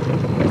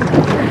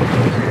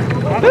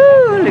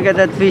 Woo, look at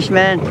that fish,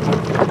 man.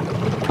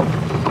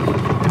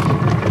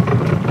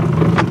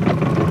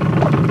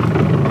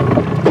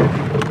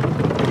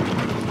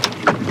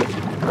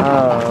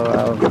 Oh,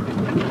 wow.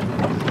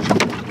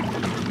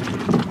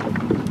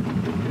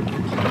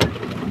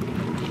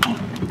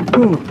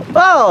 Ooh.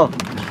 Oh!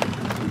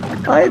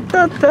 I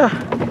thought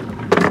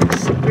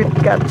secret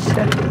catch.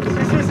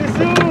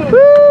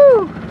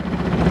 Woo!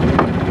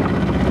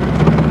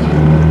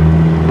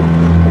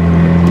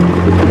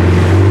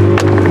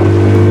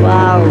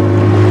 Wow!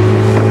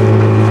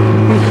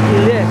 Fish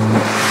still there.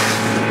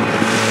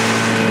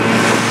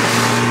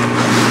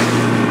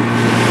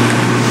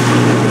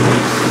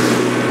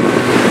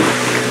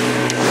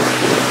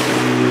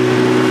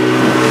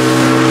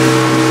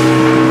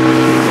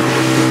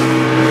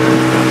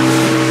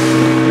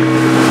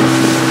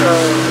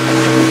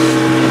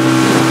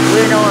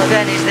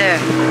 Is there.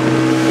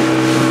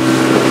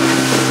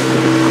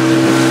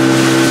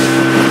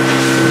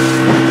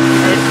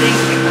 I think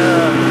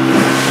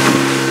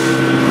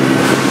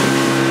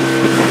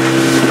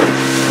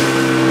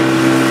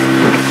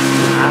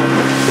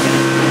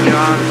you're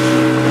on.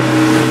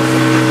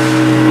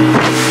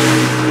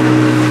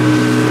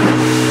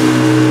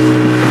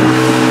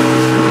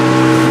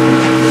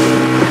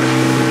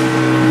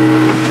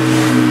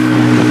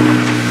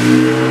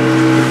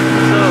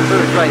 So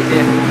bird right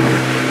there.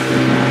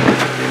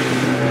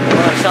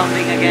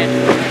 Sounding again.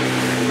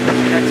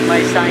 That's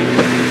my sign.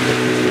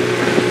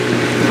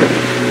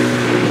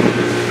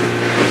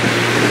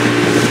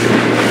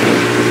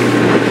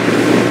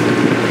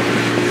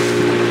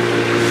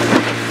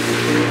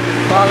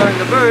 Following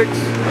the birds.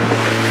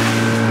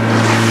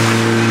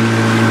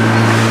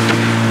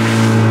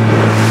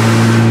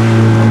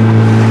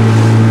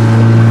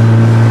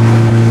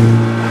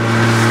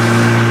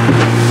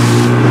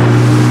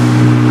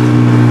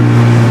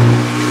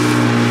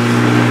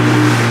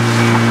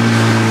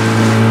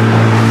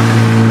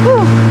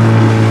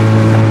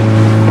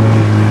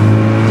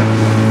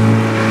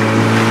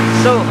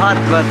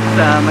 But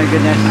my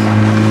goodness,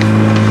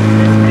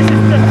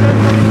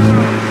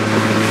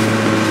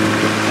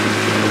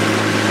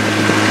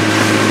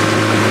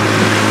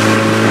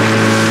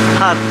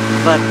 hot,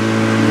 but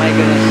my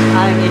goodness,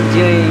 I'm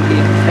enjoying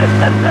it.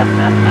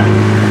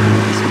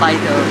 In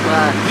spite of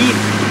heat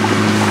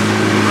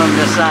from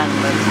the sun,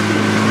 but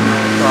no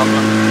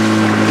problem.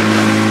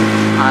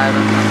 I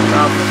don't have a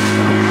problem.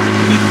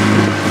 Heat.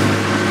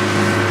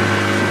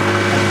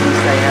 At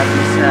least I have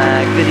this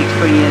good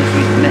experience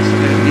with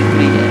Mr.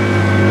 V-Three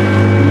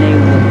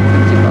Novo.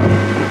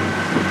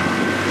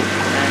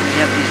 And we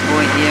have this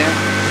boy here.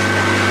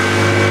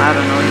 I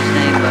don't know his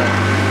name, but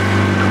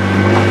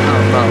no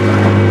problem.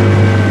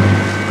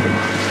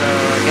 So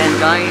again,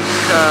 guys,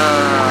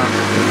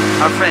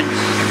 our friends,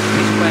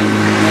 his friends,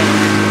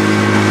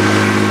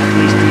 at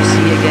least we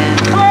see again.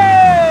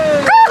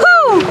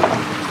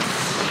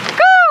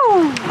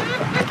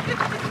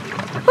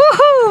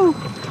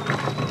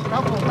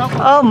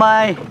 Oh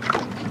my!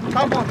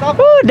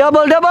 Ooh,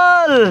 double,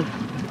 double!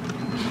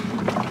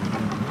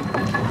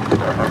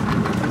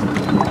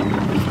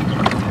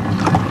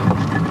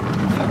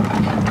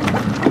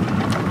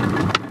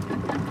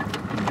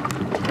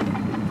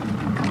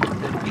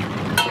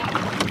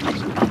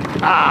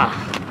 Ah!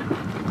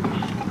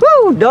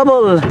 Woo!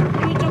 Double!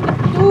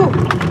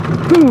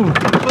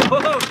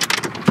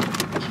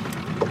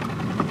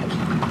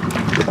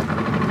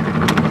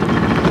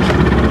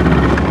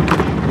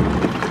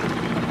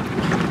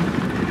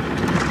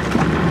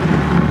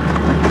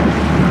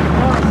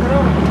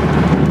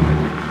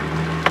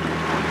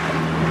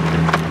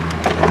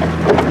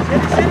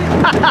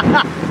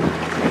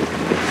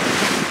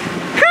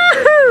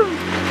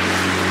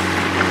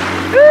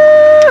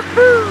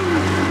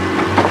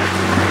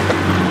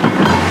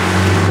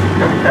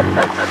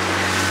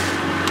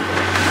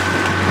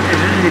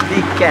 Really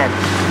big catch.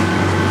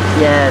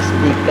 Yes,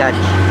 big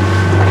catch.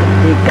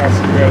 Big catch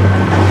today.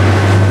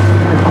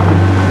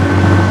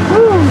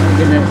 Oh my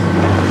goodness.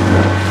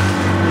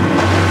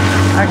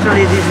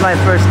 Actually, this is my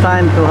first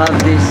time to have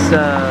this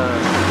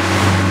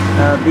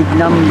big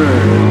number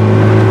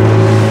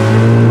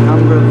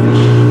of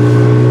fish.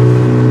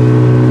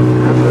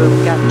 Number of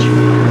catch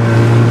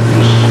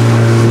fish.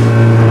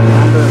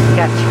 Number of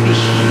catch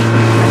fish.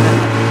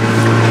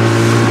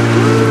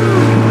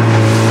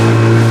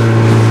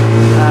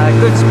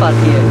 Good spot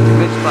here,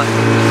 good spot,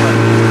 good spot.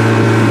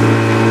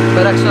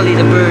 But actually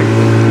the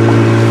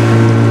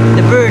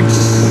birds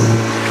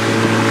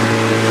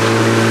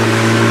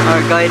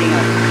are guiding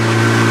us.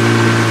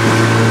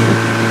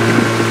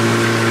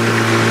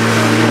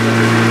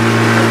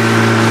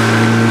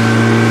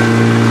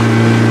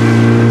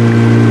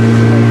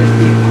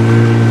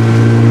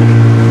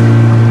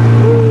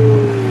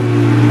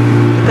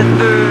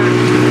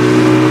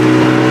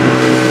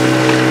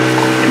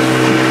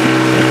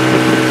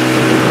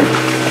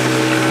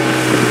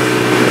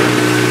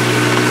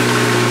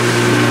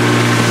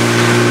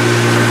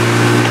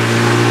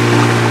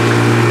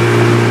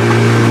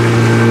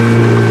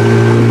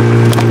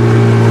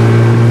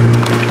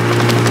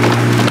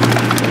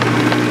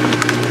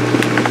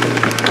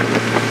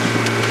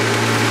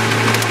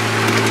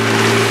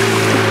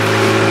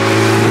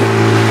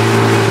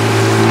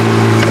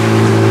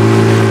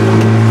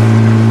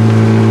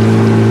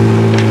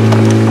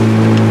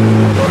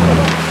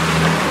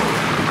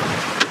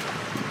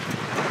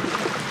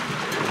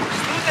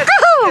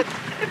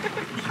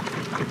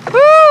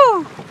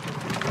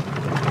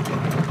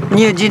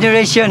 New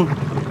generation.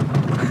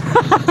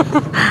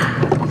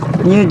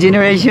 New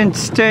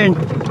generation's turn.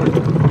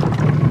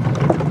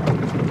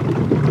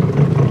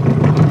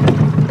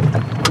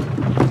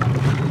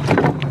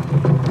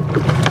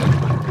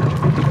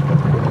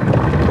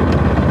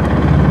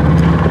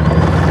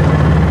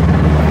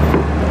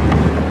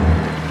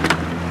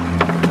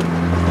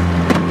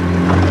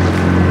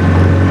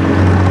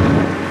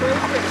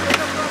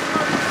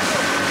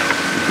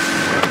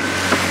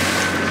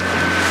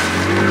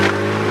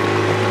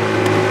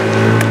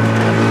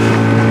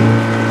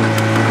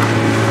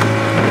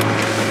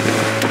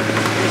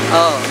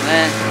 Oh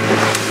man.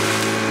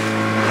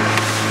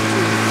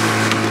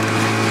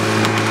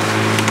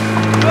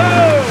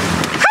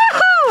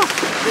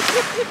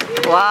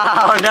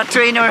 Wow, the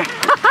trainer.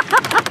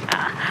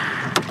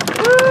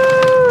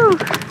 Woo!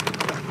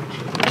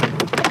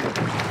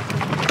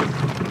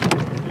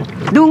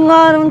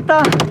 Dungan ta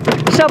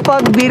sa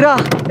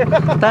pagbira.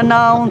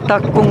 Tanawon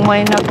ta kung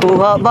may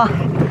nakuha ba.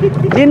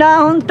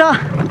 Dinahon ta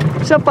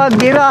sa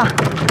pagbira.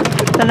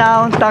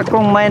 Tanawon ta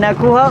kung may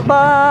nakuha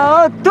ba.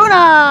 Oh,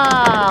 tuna!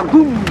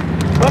 Boom!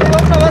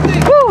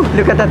 Woo!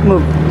 Look at that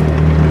move.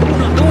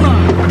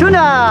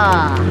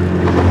 Tuna!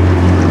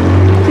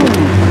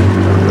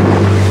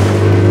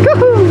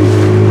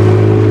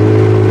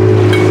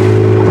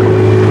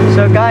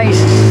 So guys,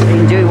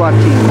 enjoy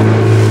watching.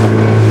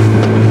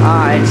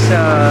 It's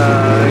a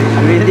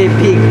really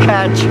big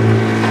catch.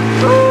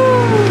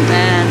 Woo,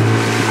 man.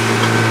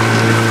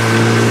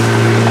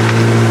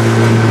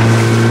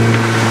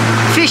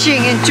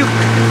 Fishing in Chuuk.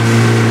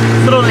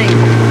 Trolling.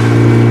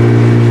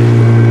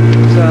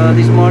 So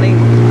this morning,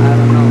 I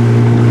don't know.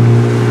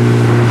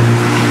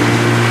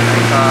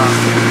 Like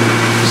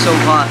so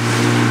hot.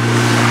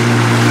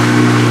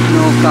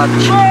 No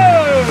catch.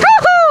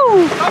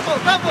 Double!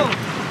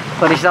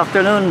 For this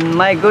afternoon,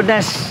 my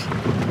goodness.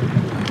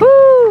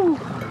 Woo!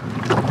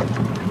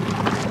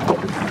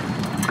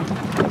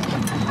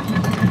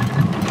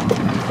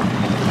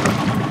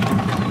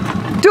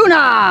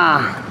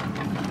 Tuna!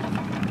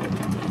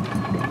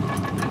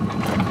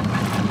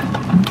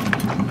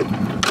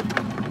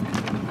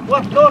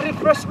 What no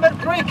refreshment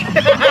break?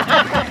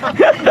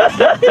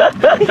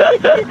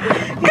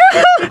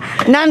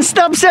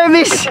 Non-stop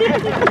service.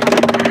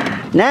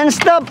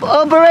 Non-stop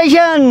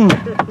operation.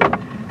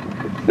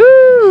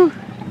 Woo!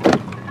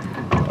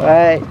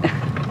 Right.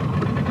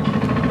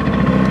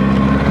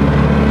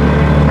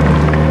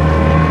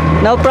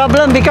 No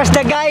problem because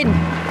the guide,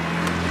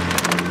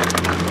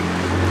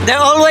 they're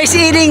always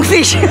eating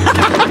fish.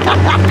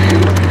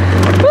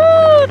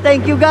 Woo!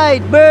 Thank you,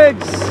 guide.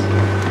 Birds.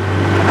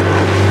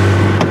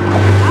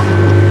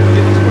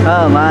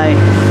 Oh my.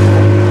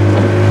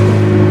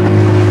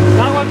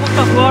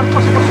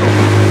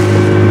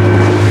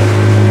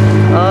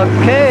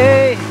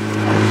 Okay.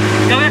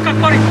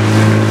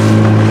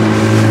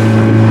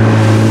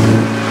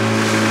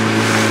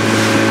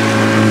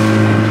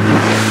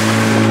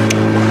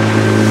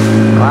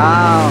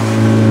 Wow.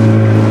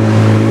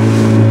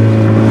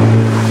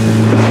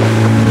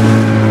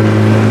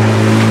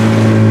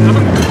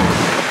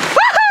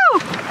 Woohoo!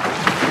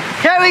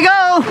 Here we go.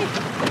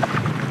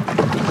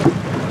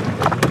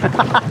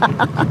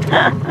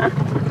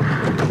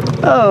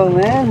 Oh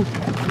man.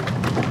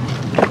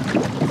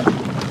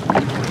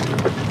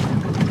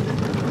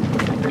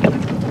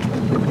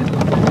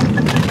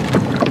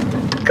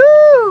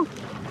 Cool.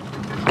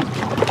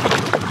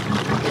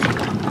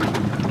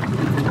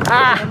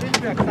 Ah.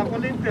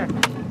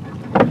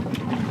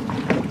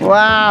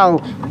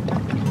 Wow.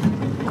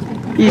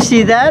 You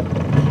see that?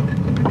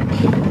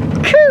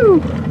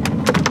 Cool.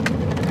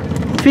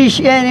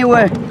 Fish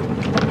anywhere.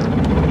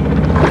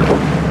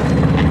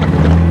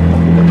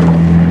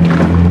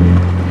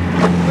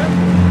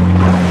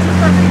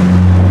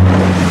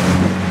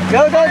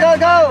 Go, go, go,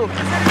 go!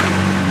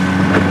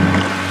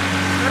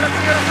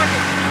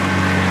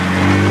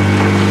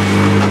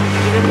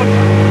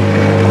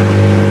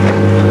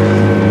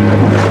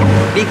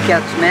 Big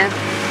cats, man.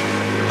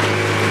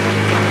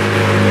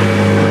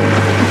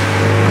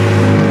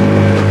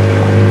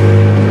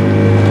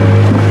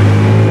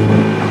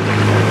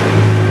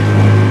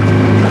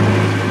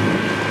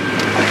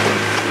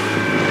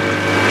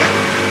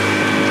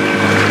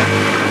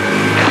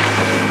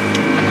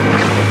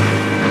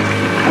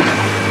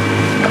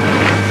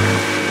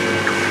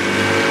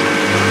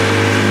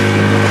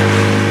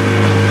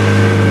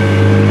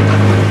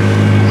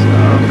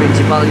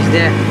 Is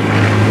there?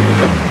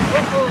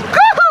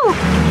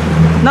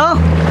 No?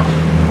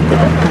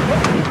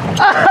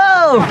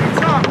 Oh!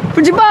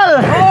 Principal!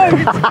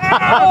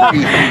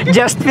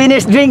 Just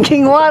finished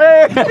drinking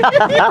water.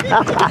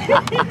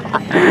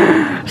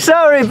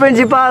 Sorry,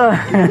 Principal.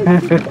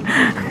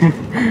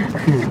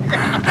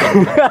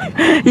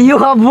 You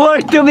have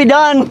work to be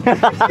done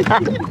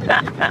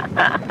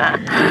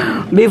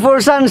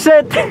before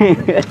sunset.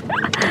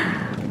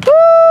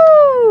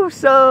 Woo!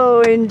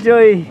 So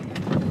enjoy.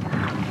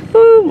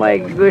 Oh my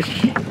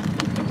gosh.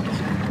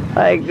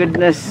 My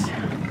goodness.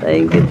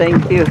 Thank you,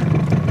 thank you.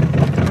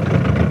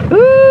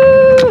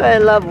 Woo! I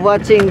love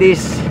watching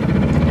this.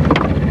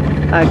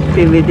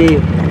 activity.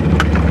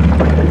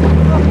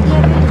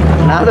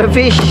 Another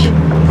fish.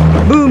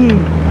 Boom.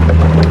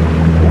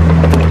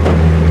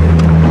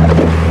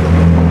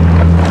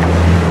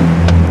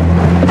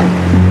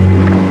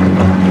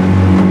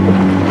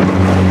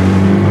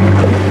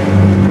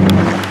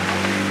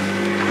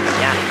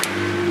 Yeah.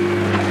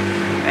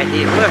 Right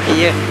here. We're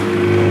here.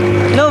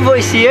 Novo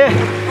is here.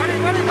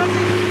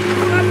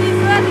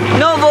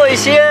 Novo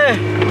is here.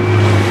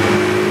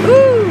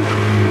 Woo.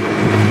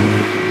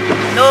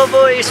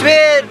 Novo is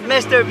with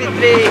Mr.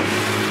 V-Three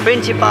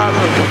Principal.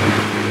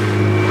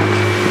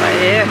 Right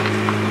here.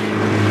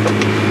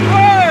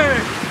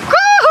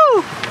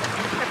 Woohoo!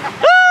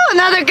 Oh,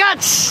 another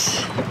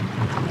catch!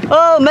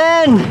 Oh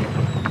man!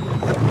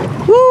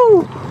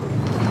 Woo!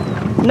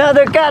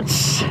 Another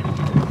catch!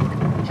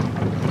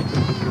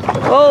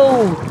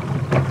 Oh!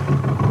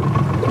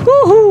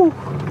 Woohoo!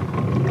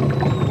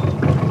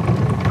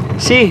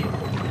 See,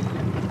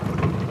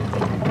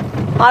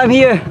 I'm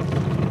here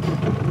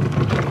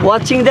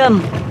watching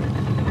them.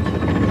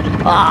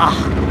 Ah!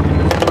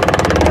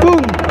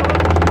 Boom!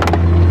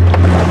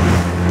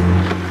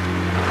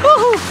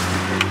 Woohoo!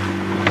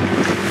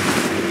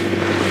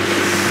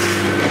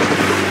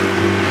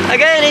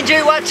 Again,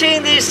 enjoy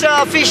watching this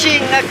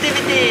fishing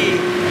activity.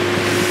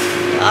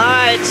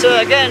 Alright, so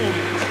again,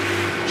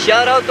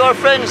 shout out to our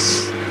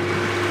friends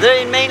there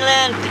in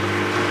mainland.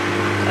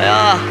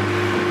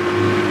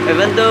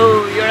 Even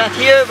though you're not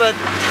here, but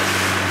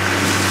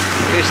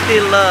you're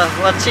still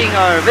watching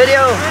our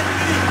video.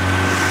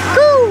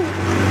 Woo!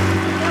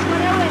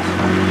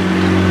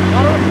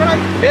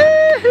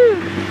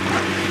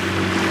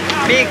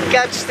 Big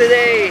catch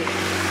today.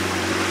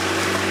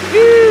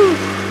 Woo!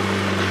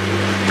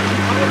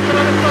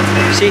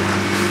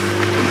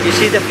 You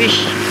see the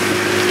fish?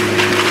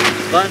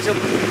 Bunch of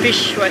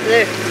fish right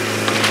there.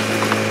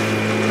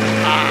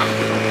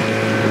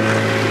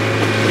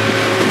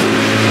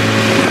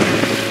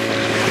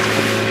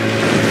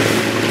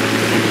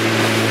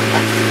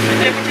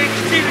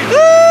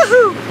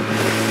 Woohoo!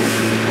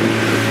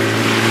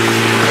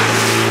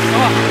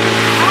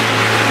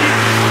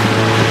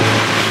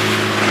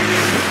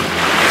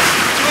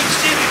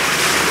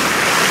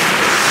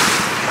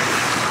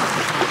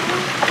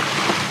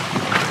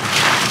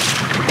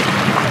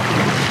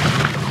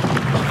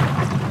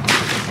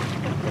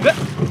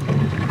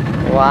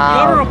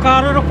 Wow.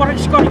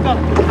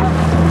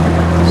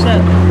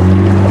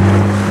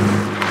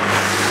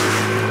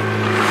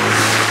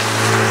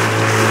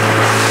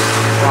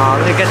 Wow,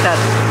 look at that.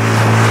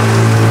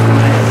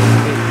 My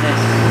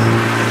goodness.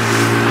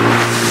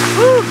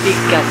 Woo, big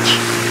catch.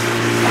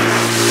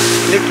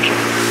 Look.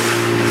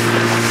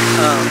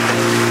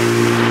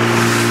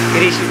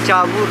 Kinisow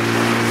chappur.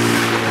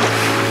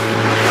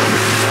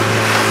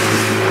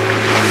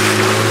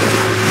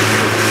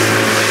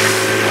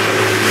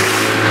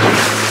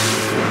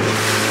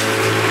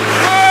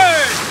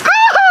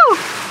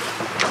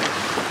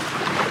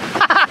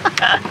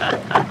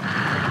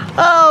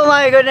 Oh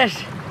my goodness.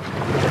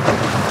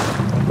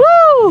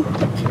 Woo!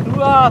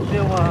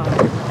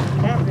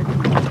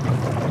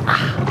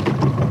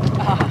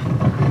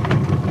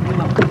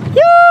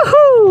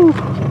 Yoo-hoo!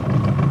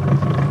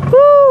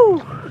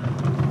 Woo!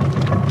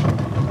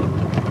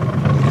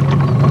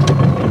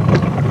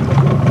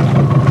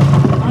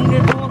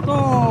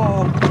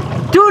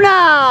 Tuna!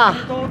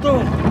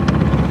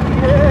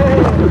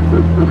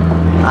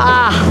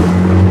 Ah!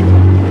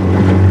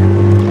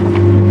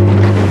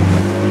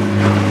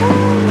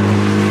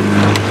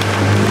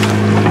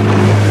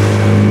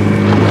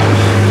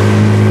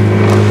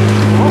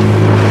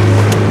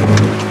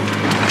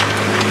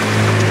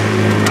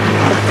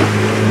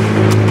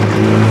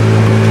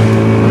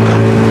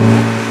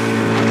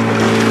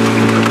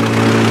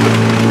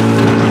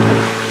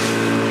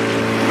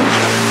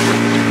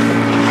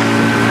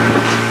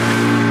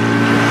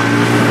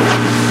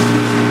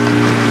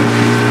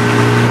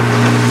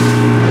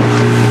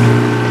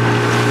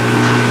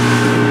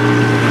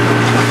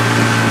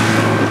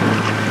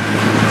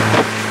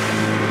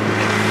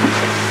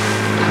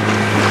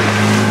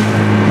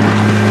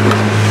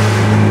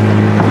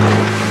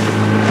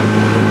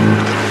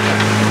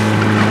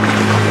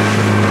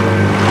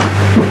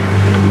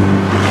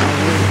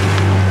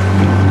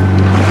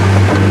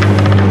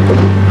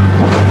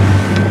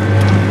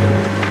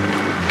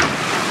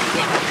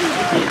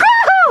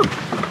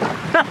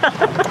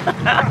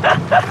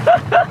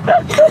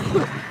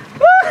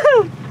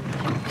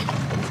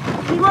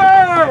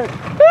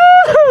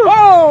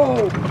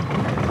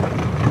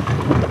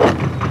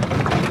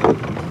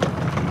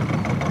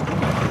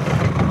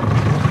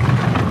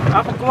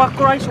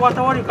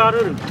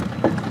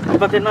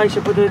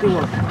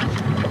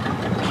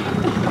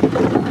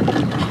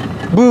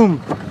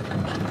 Boom!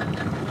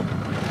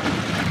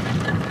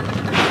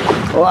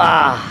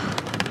 Wow!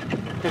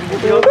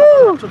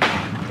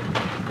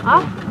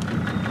 Huh?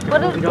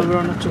 What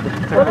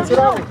is it?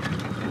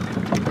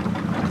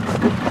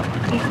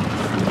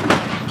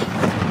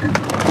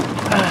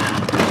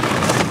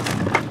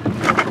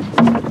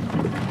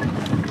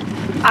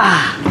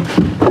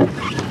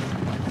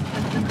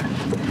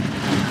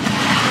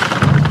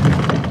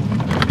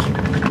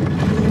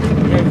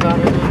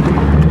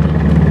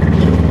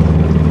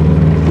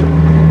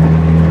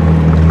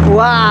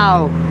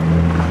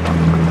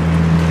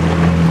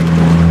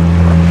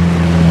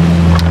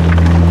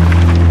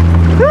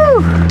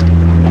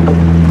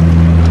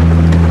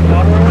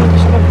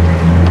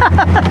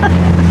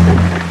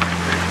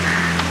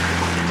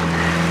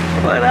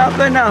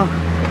 open now.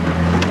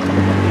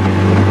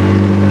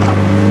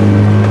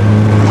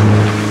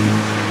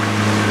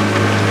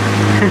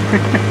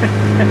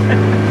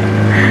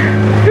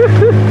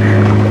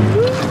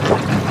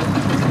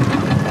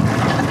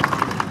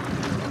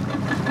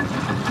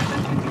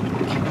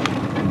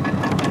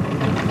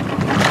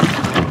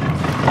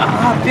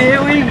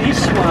 Very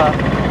this one.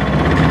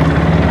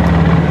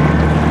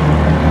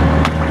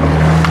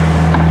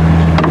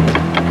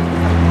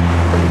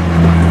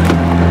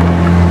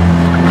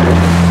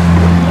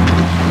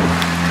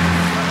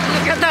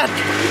 Look at that!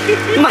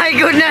 My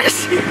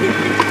goodness!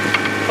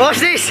 What's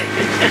this?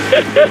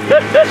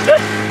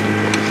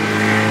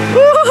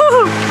 Woo!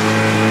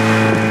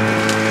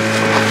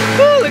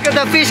 Oh, look at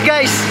the fish,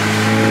 guys!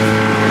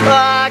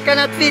 I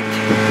cannot fit.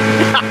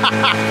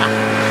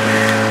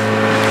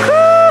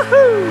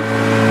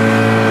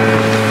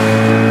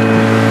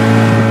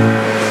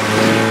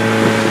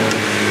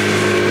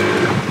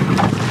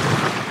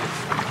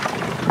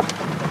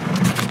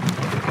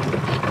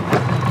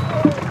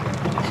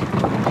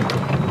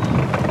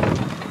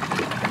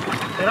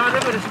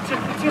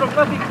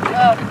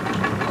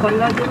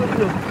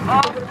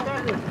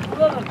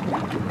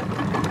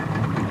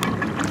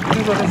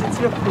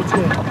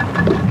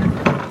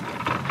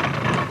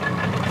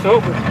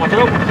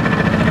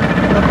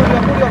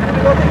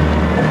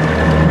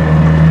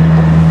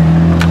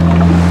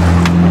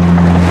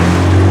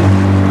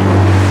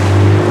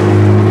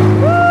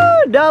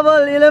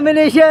 Double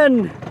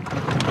illumination.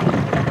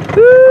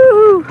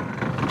 Woo!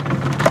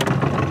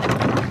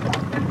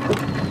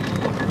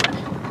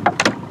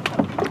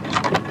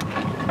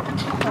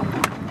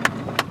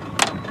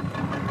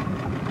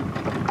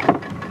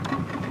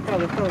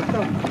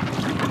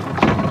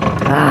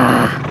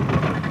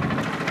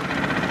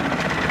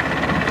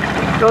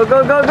 Go,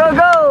 go, go, go,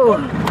 go!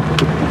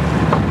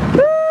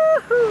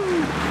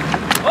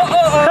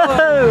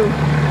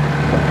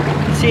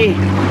 See,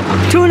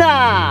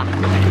 tuna!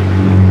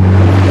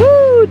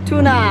 Woo,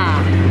 tuna!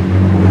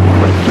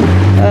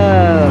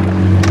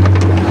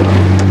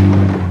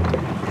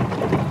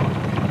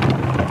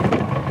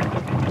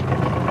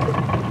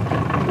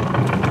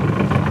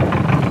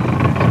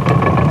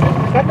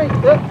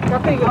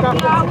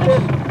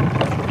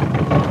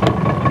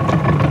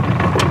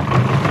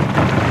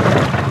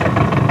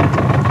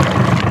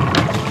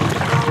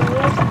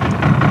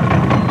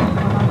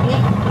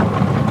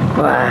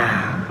 Wow.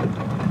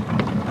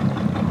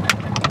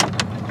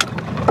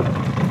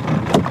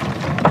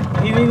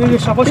 Ini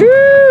siapa sih?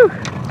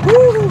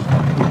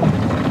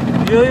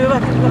 Iya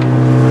lah.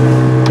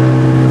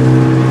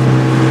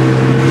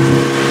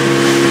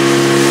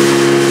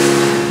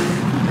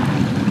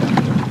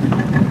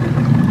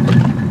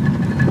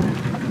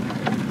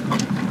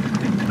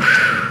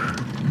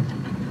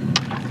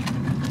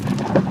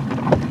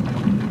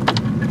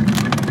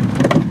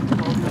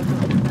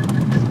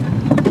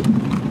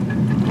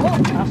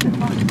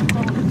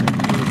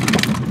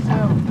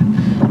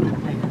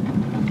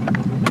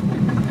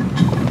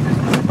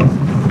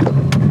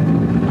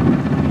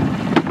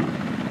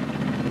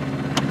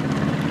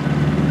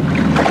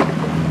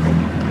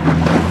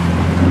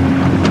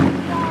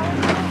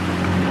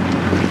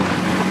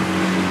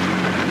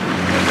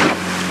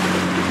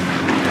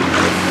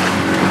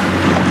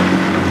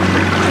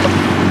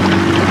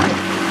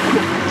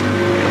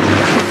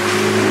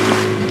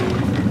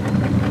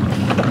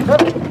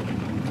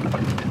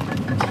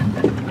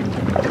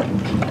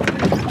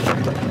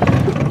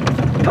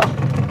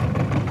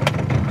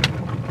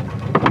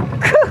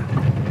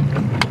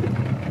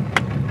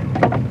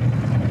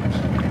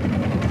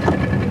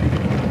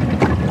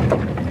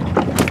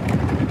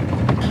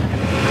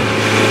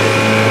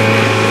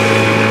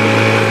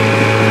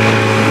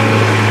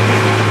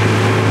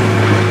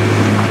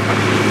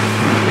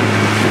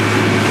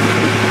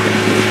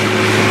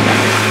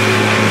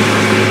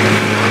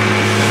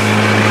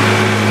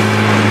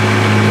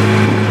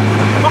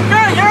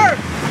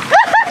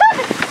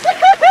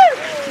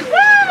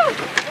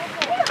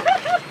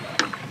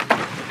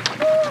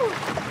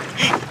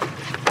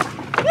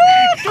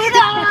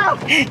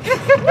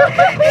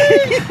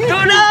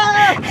 Tuna!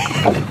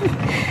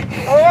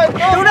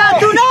 Tuna!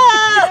 Tuna!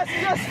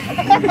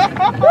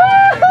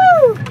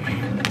 Woohoo!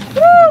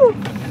 Woo!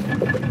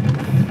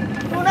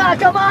 Tuna,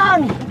 come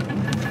on!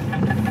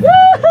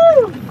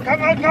 Woohoo!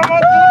 Come on, Tuna!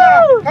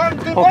 Come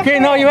to Okay,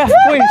 now you have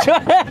points.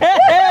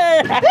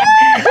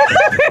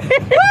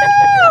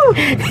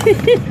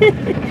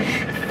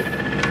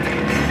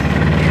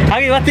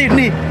 Hari mati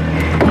ni.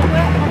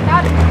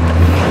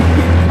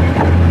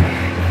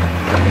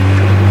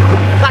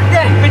 Tak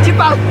deh,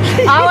 principal.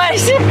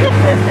 Awas.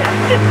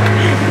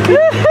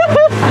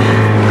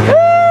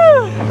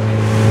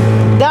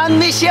 Done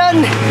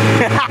mission.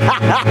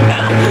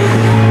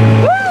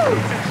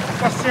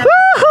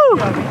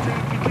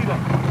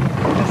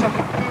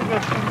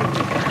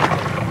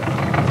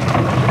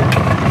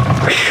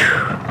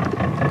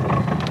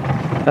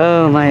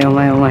 Oh my, oh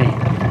my, oh my.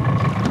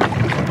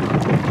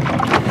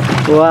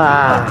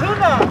 Wow.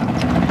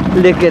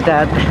 Look at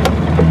that.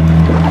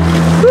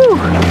 Woo.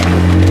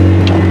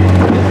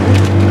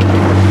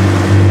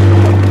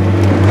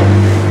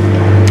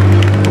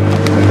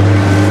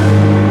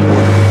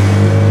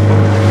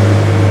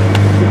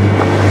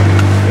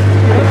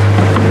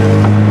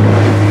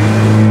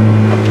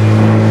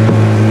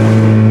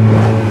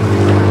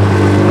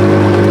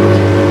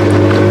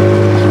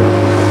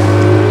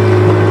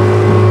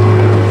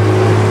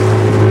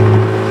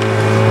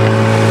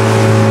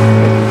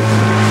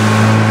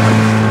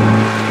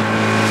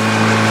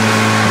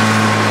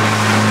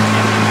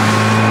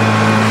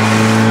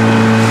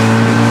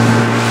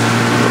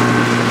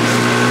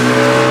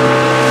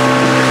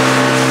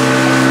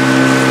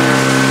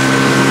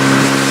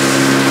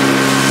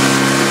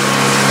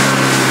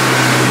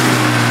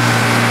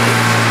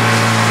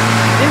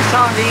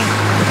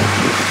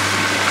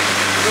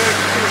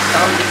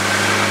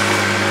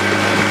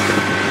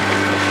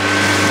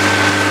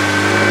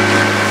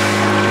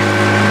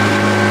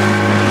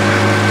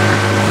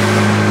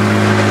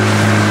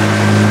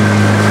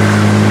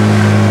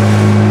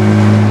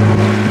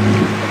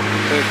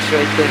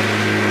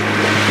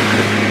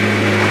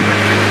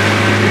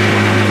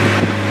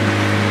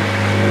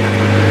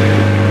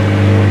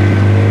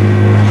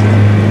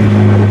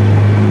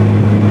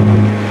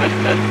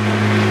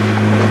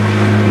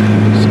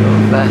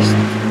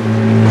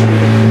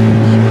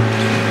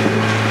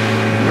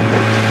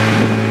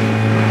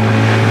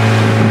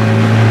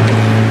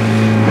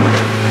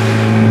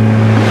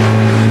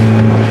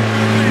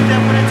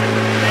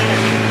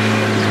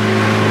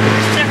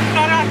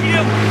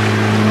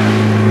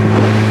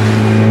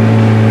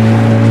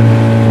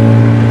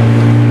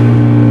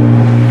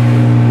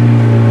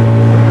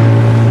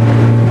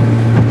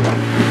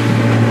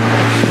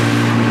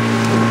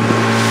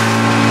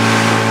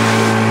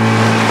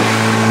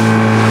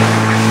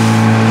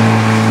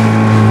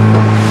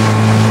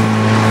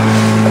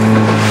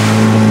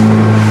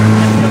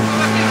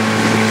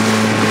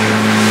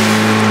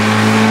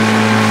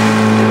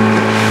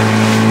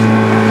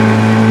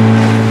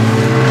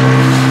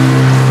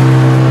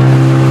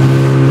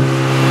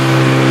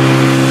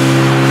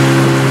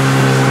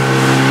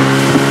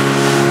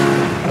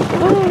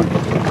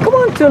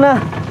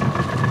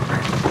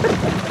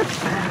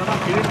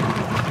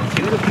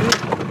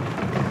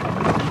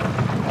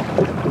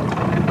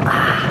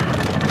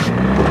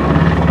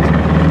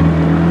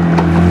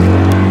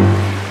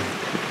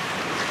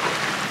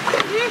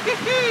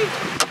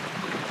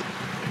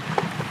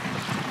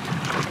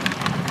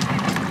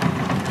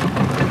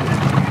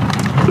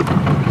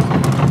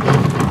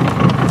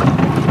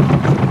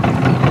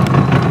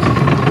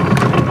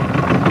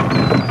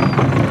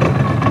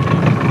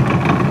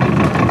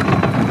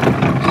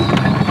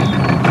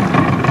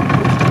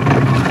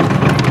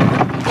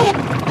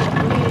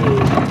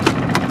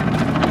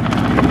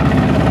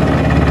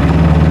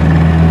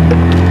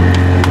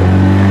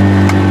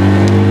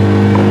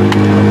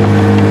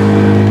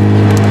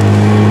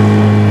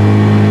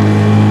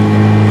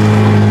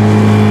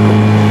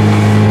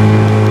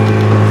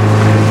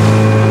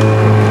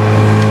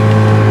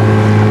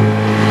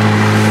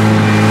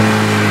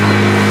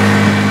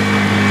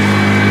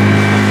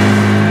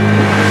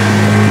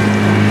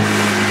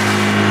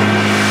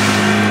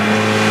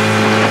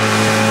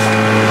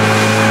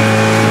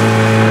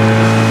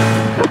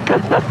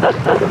 Ako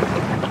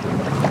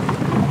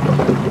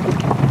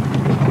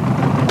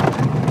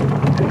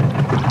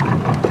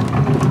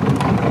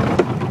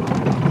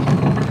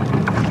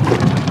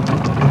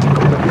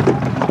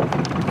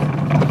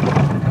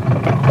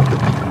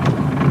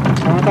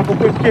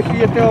po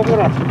iskesi ete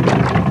obora.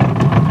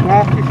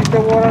 Nasi site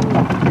oran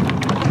na.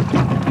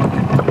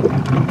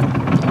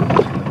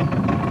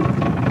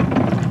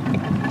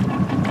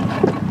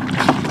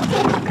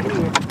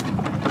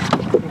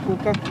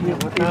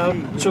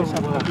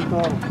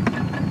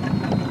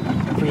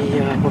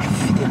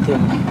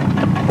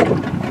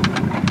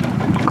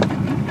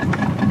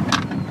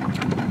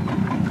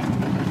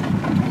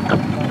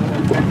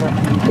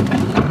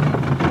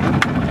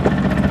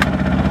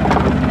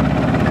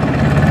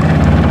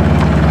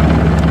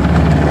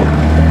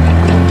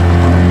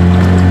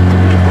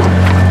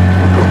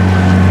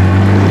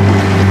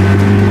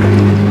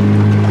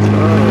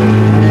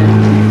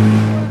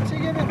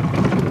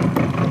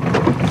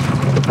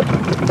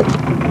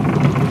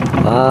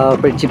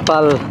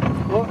 Principal.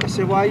 Oh,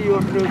 ese why you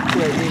are doing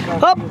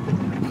Hop!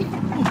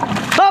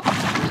 Hop!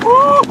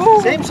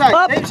 Same size,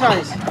 Up. same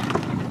size.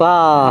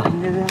 Wow!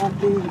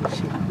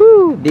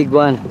 Woo! Big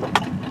one.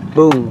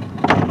 Boom!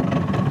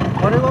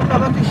 Ore go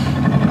pagati.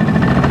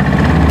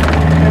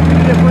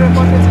 Pide pure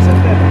ponte se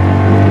sente.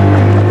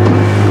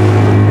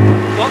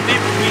 What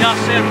did we not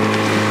say?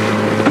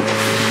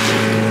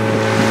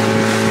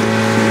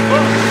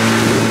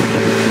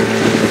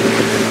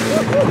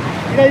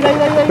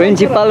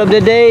 Principal of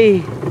the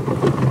day.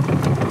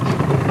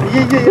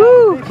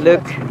 Woo!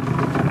 Look.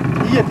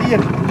 Here.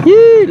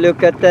 Yee,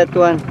 look at that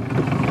one.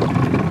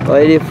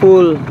 Already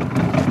full.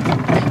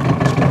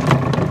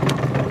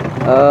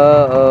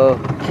 Uh-oh.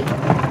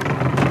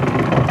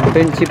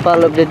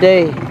 Principal of the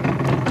day.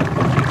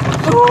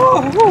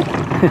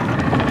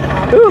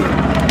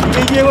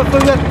 Iya wa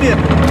pengertian.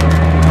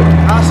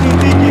 Asing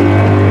tinggi.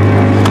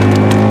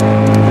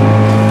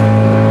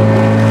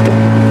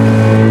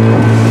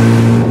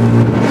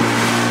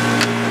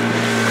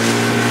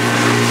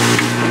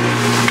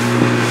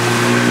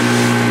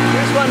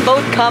 There's one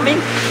boat coming.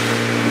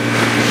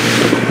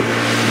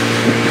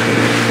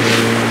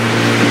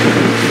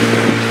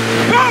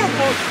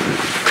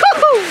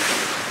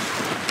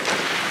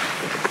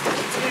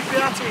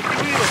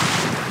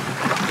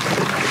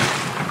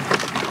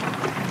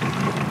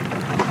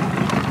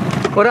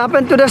 What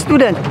happened to the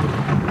student?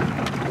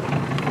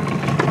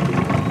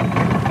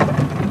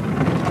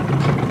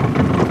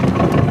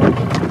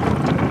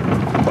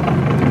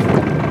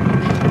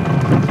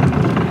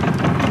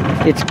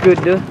 It's good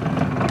though.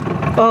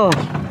 Oh.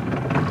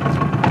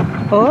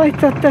 Oh, I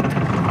thought that.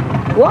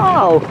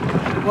 Wow.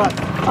 What?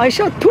 I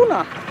saw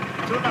tuna.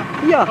 Tuna.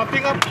 Yeah.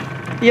 Popping up.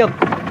 Yep.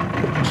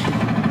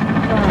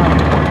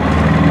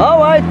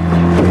 Alright.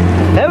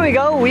 There we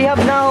go. We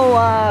have now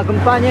a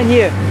companion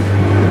here.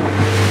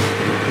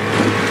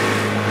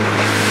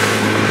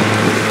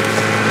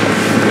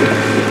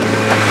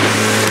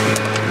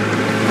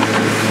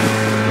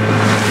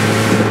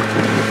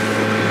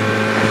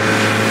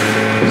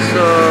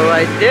 So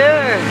right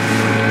there.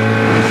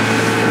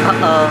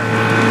 Uh-oh.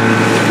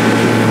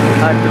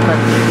 Hard to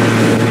touch.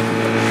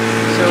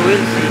 So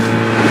we'll see.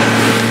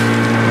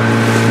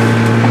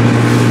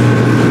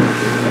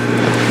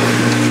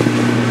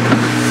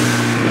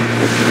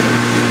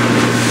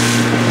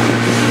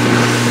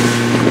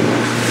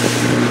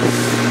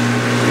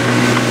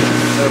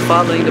 We're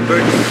following the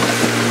birds.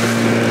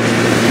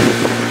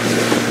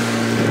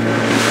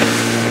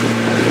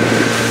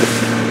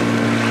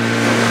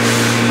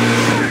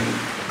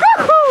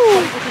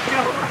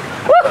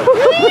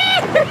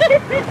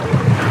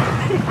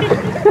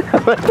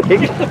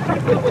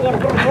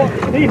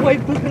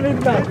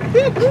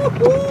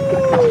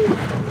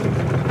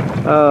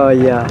 Oh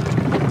yeah.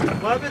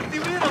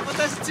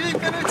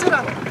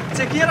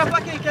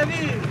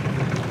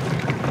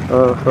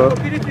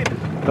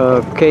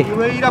 Okay.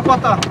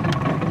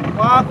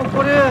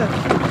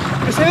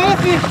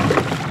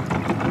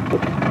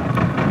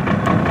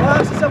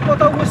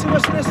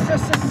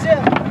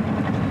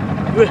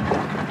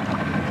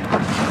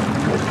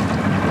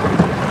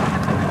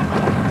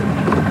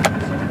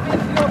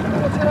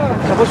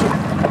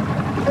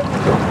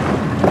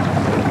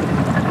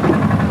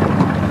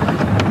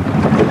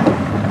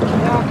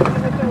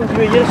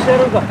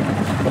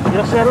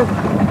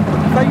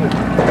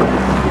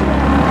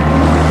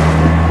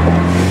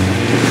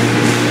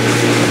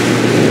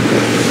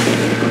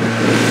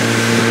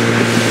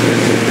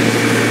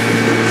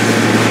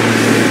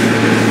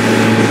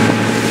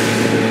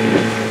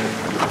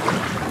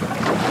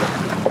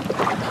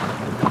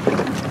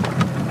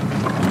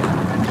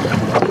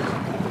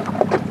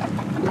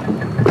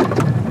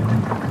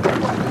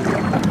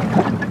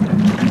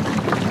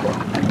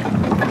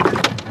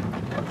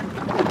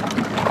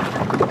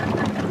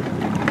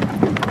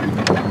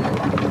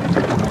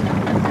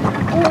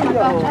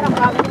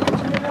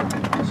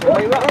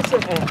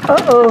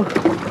 Uh-oh.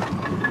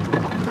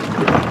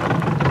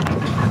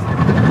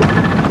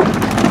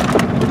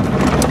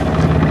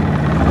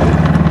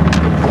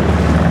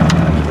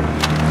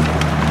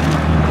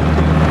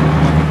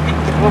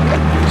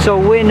 So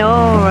we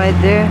know right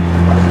there.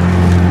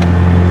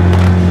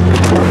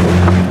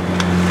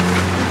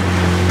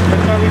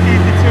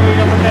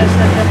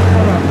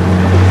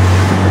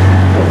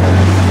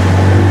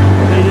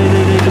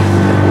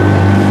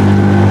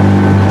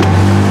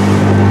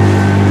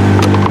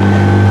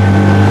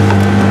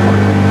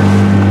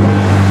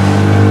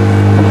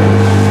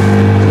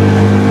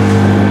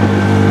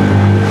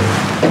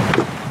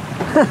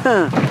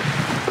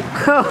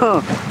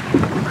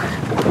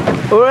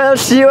 Or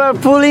else you are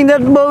pulling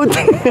that boat.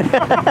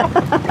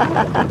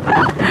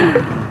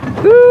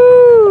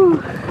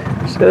 Woo!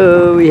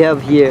 So we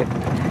have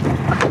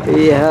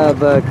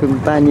a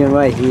companion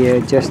right here,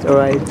 just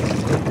arrived.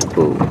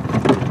 Ooh.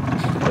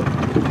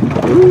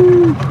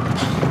 Woo!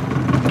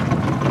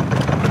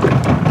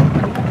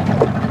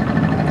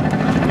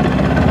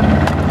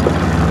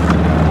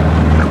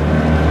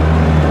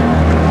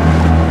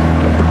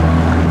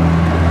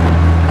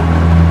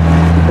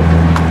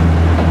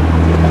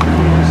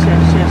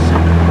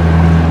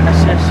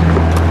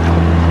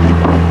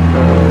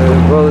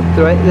 Boat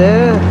right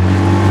there.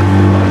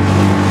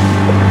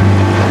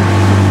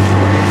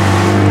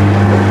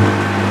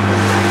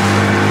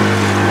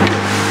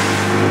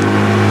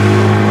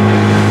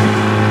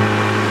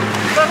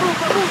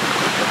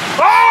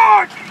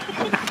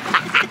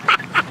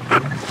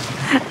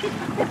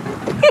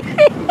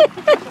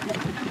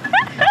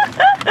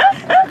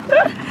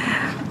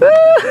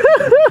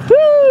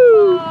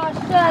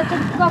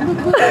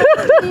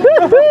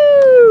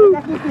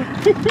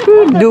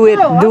 Do it,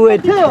 do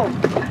it.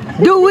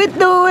 Do it,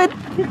 do it.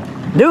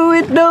 Do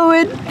it, do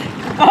it.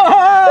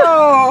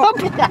 Oh!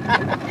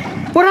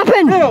 What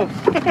happened?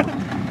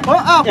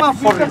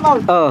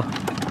 Oh.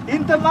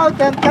 In the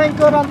mouth and tank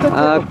around the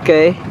tail.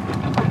 Okay.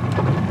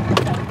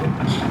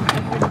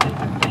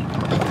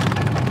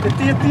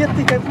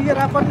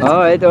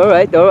 Alright,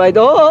 alright, alright.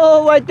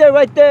 Oh, right there,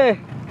 right there.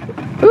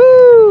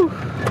 Woo!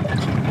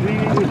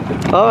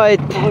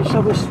 Alright.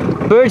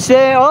 Birds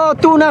there. Oh,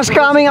 tuna's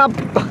coming up.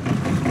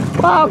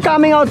 Wow,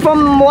 coming out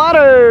from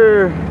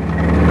water.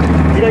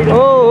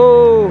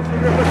 Oh.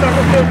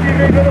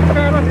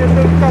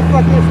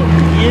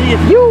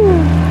 You.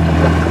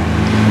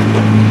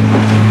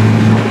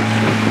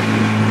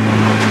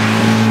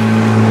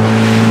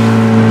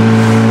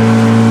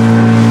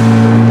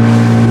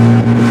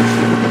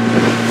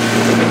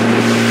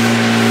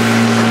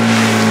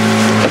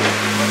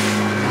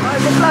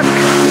 Five o'clock.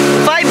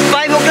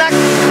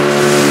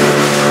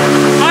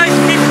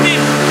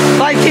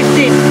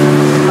 5:15.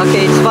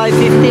 Okay, it's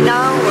 5:50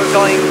 now. We're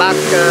going back.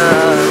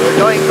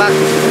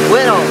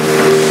 Bueno.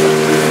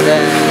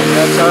 Then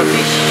that's our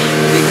fish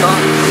we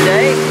caught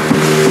today.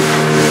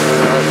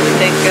 We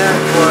thank God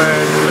for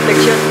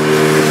protection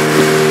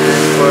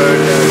and for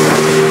the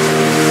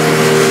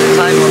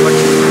time of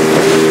watching.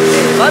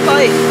 Okay, bye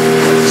bye.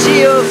 See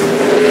you.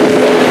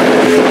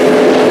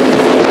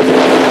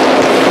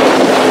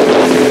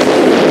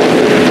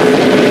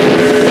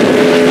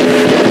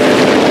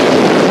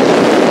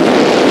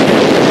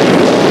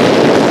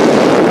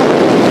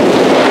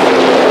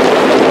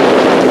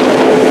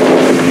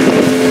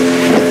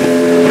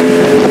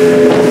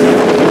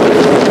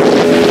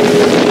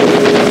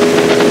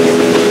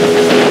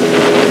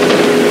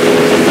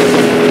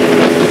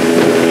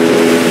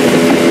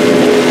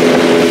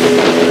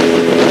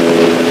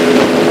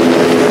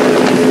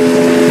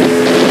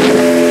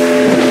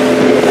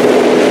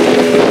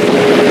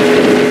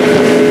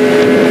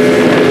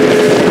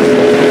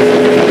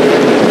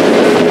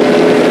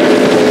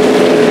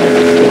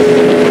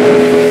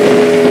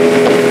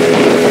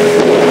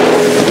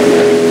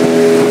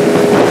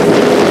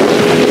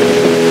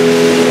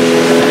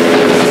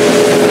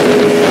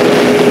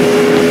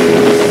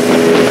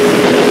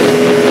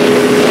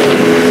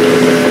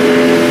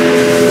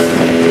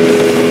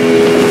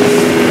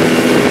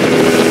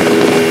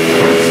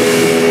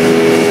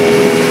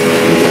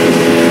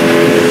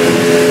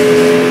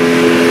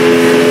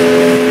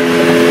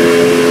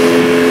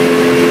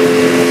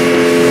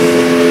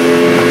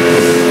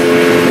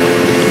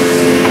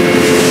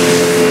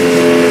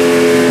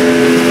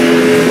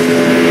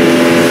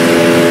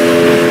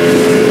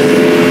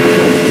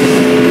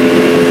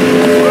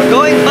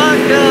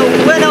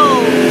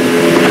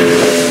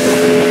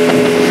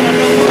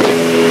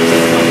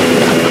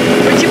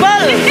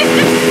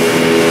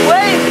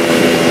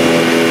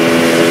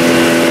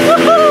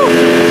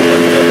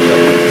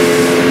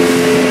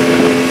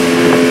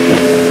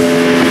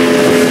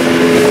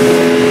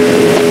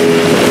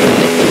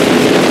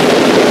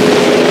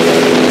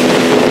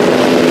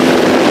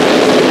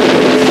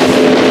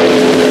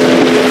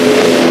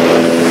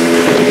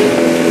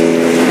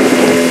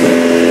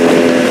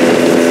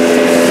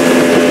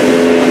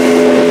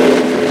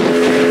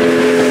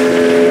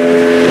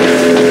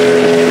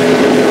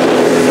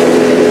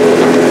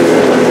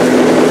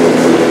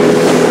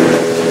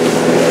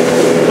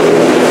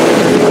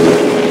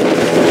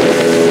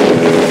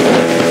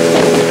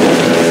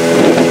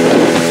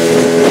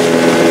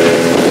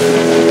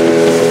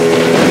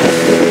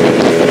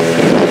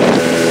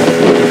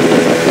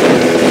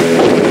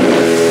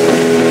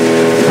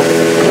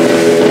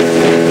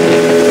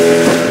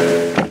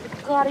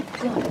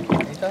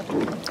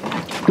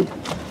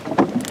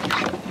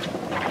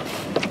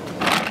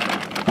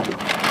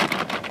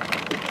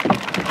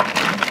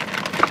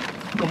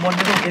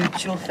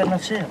 Sana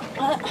siya.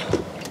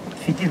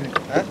 Fiti rin.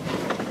 Ha?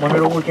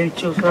 Manalo ko kayo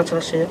chill sa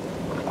siya.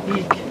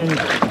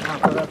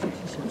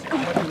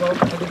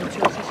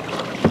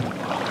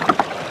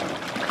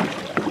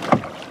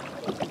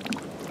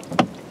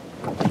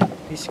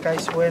 These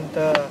guys went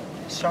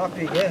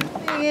shopping,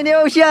 In the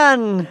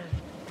ocean.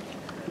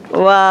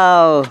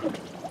 Wow.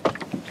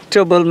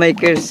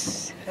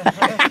 Troublemakers.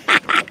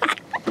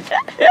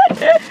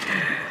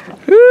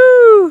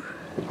 Woo.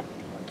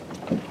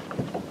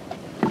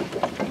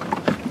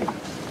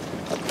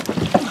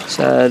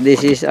 So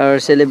this is our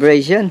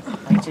celebration.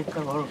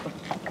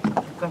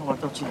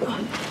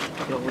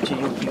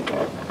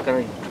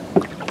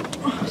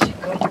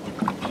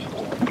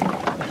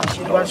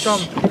 Want some?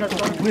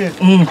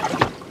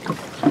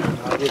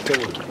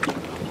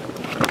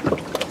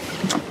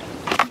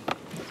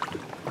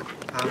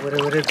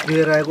 Whatever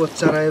beer I got,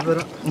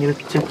 Sarayber.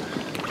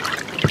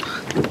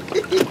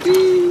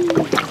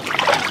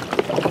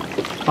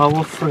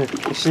 Our friend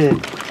is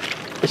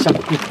a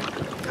pit.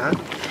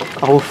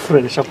 Our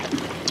friend is a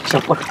pit.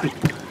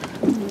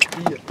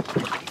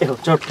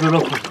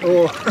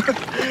 Oh,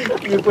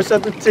 you put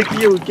something to take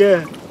you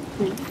again.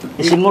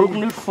 Is in work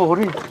near 4.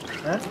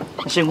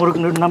 Is in work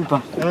near number.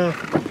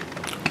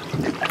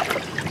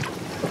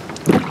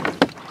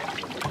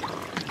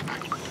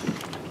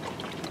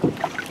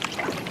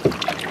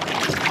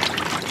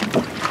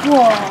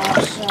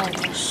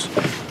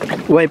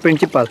 Why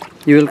principal?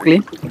 You will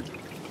clean?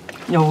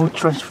 Yeah, we'll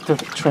transfer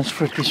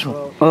this one.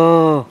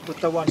 Oh. Put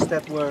the ones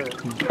that were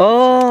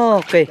Oh,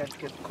 okay. that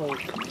get cold,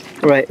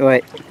 Right.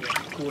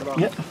 cool off.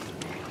 Yeah.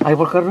 I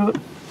will carry it.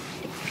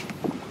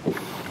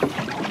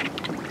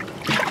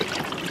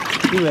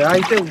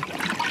 I do.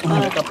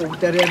 Kapag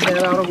tarihan na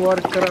lang ako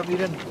work karami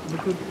rin.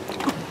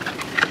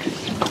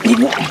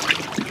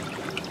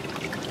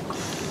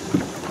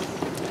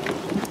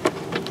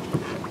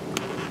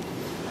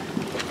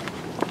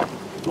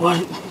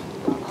 One.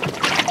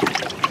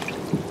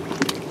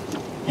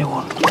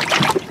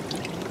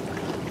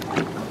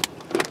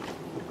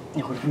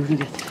 You will really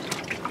get.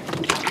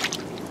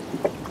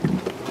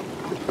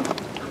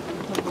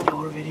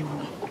 You're very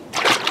warm.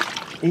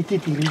 Eat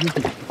it. Very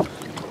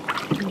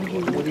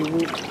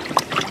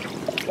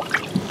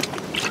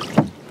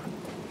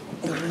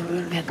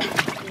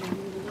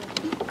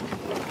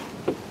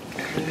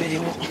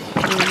warm.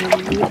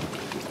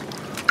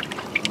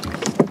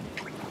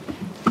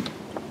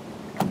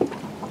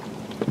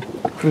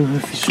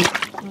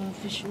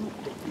 Fish.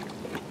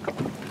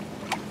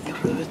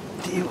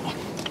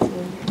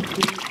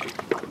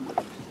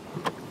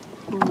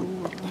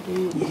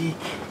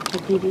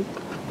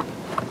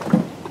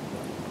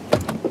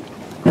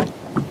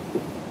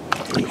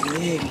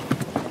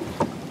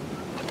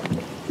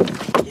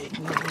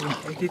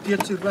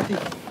 Ditiet surbati.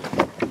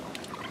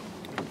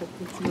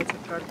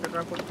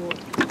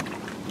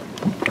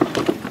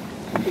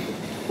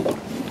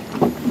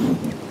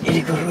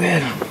 Ini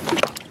keluar.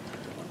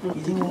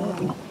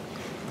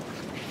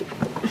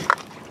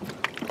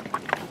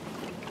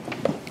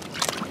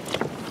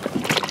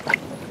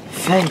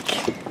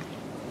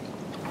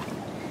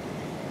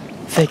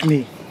 Fake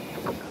me.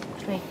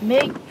 Fake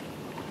me.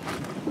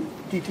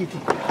 Ti.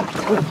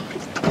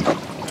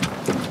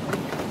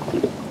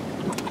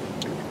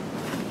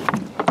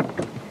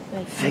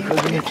 Fake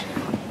it.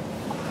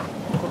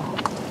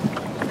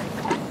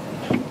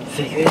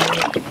 Fake it.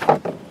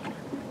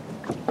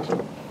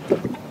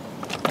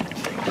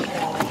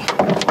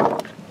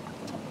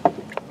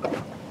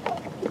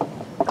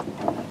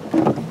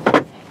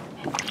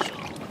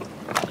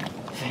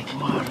 Fake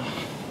more.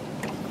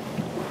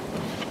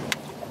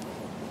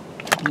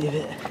 Leave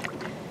it.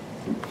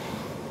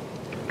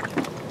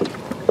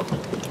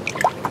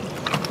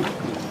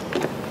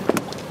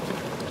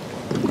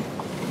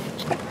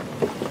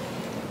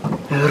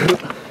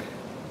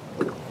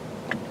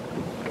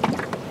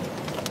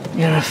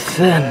 You're a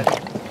fan.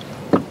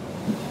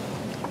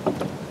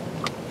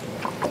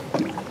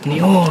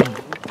 Neon.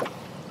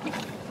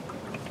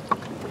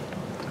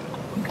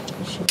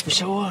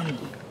 Bisawan.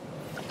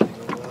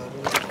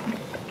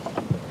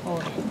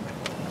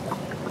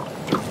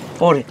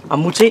 Ore,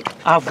 amuche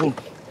avu.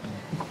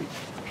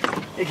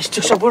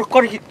 Isto sabor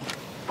korgit.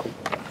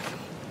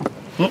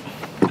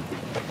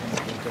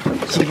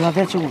 Sigla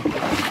vetu.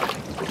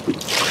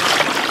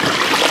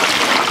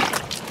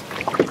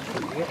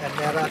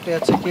 Merate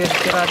at chicken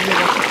kirani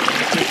na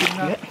chicken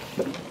na.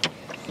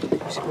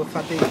 Siguro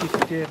fatay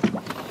chicken.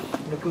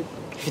 Naku.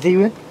 Fidei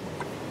yun?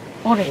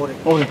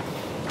 Ore.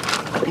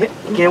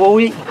 Kaya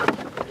wawi.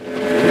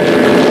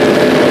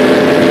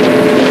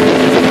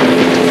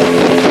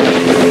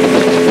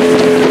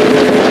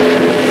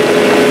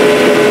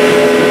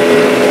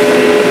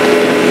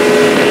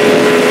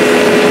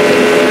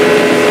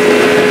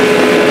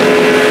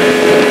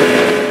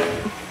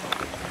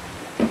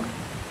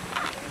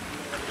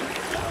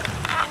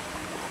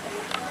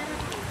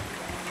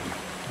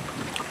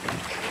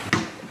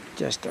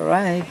 Just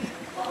arrived.